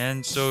movement.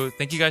 And so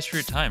thank you guys for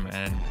your time,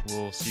 and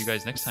we'll see you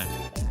guys next time.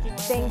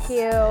 Thank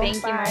you. Thank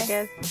you, Bye.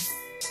 Marcus.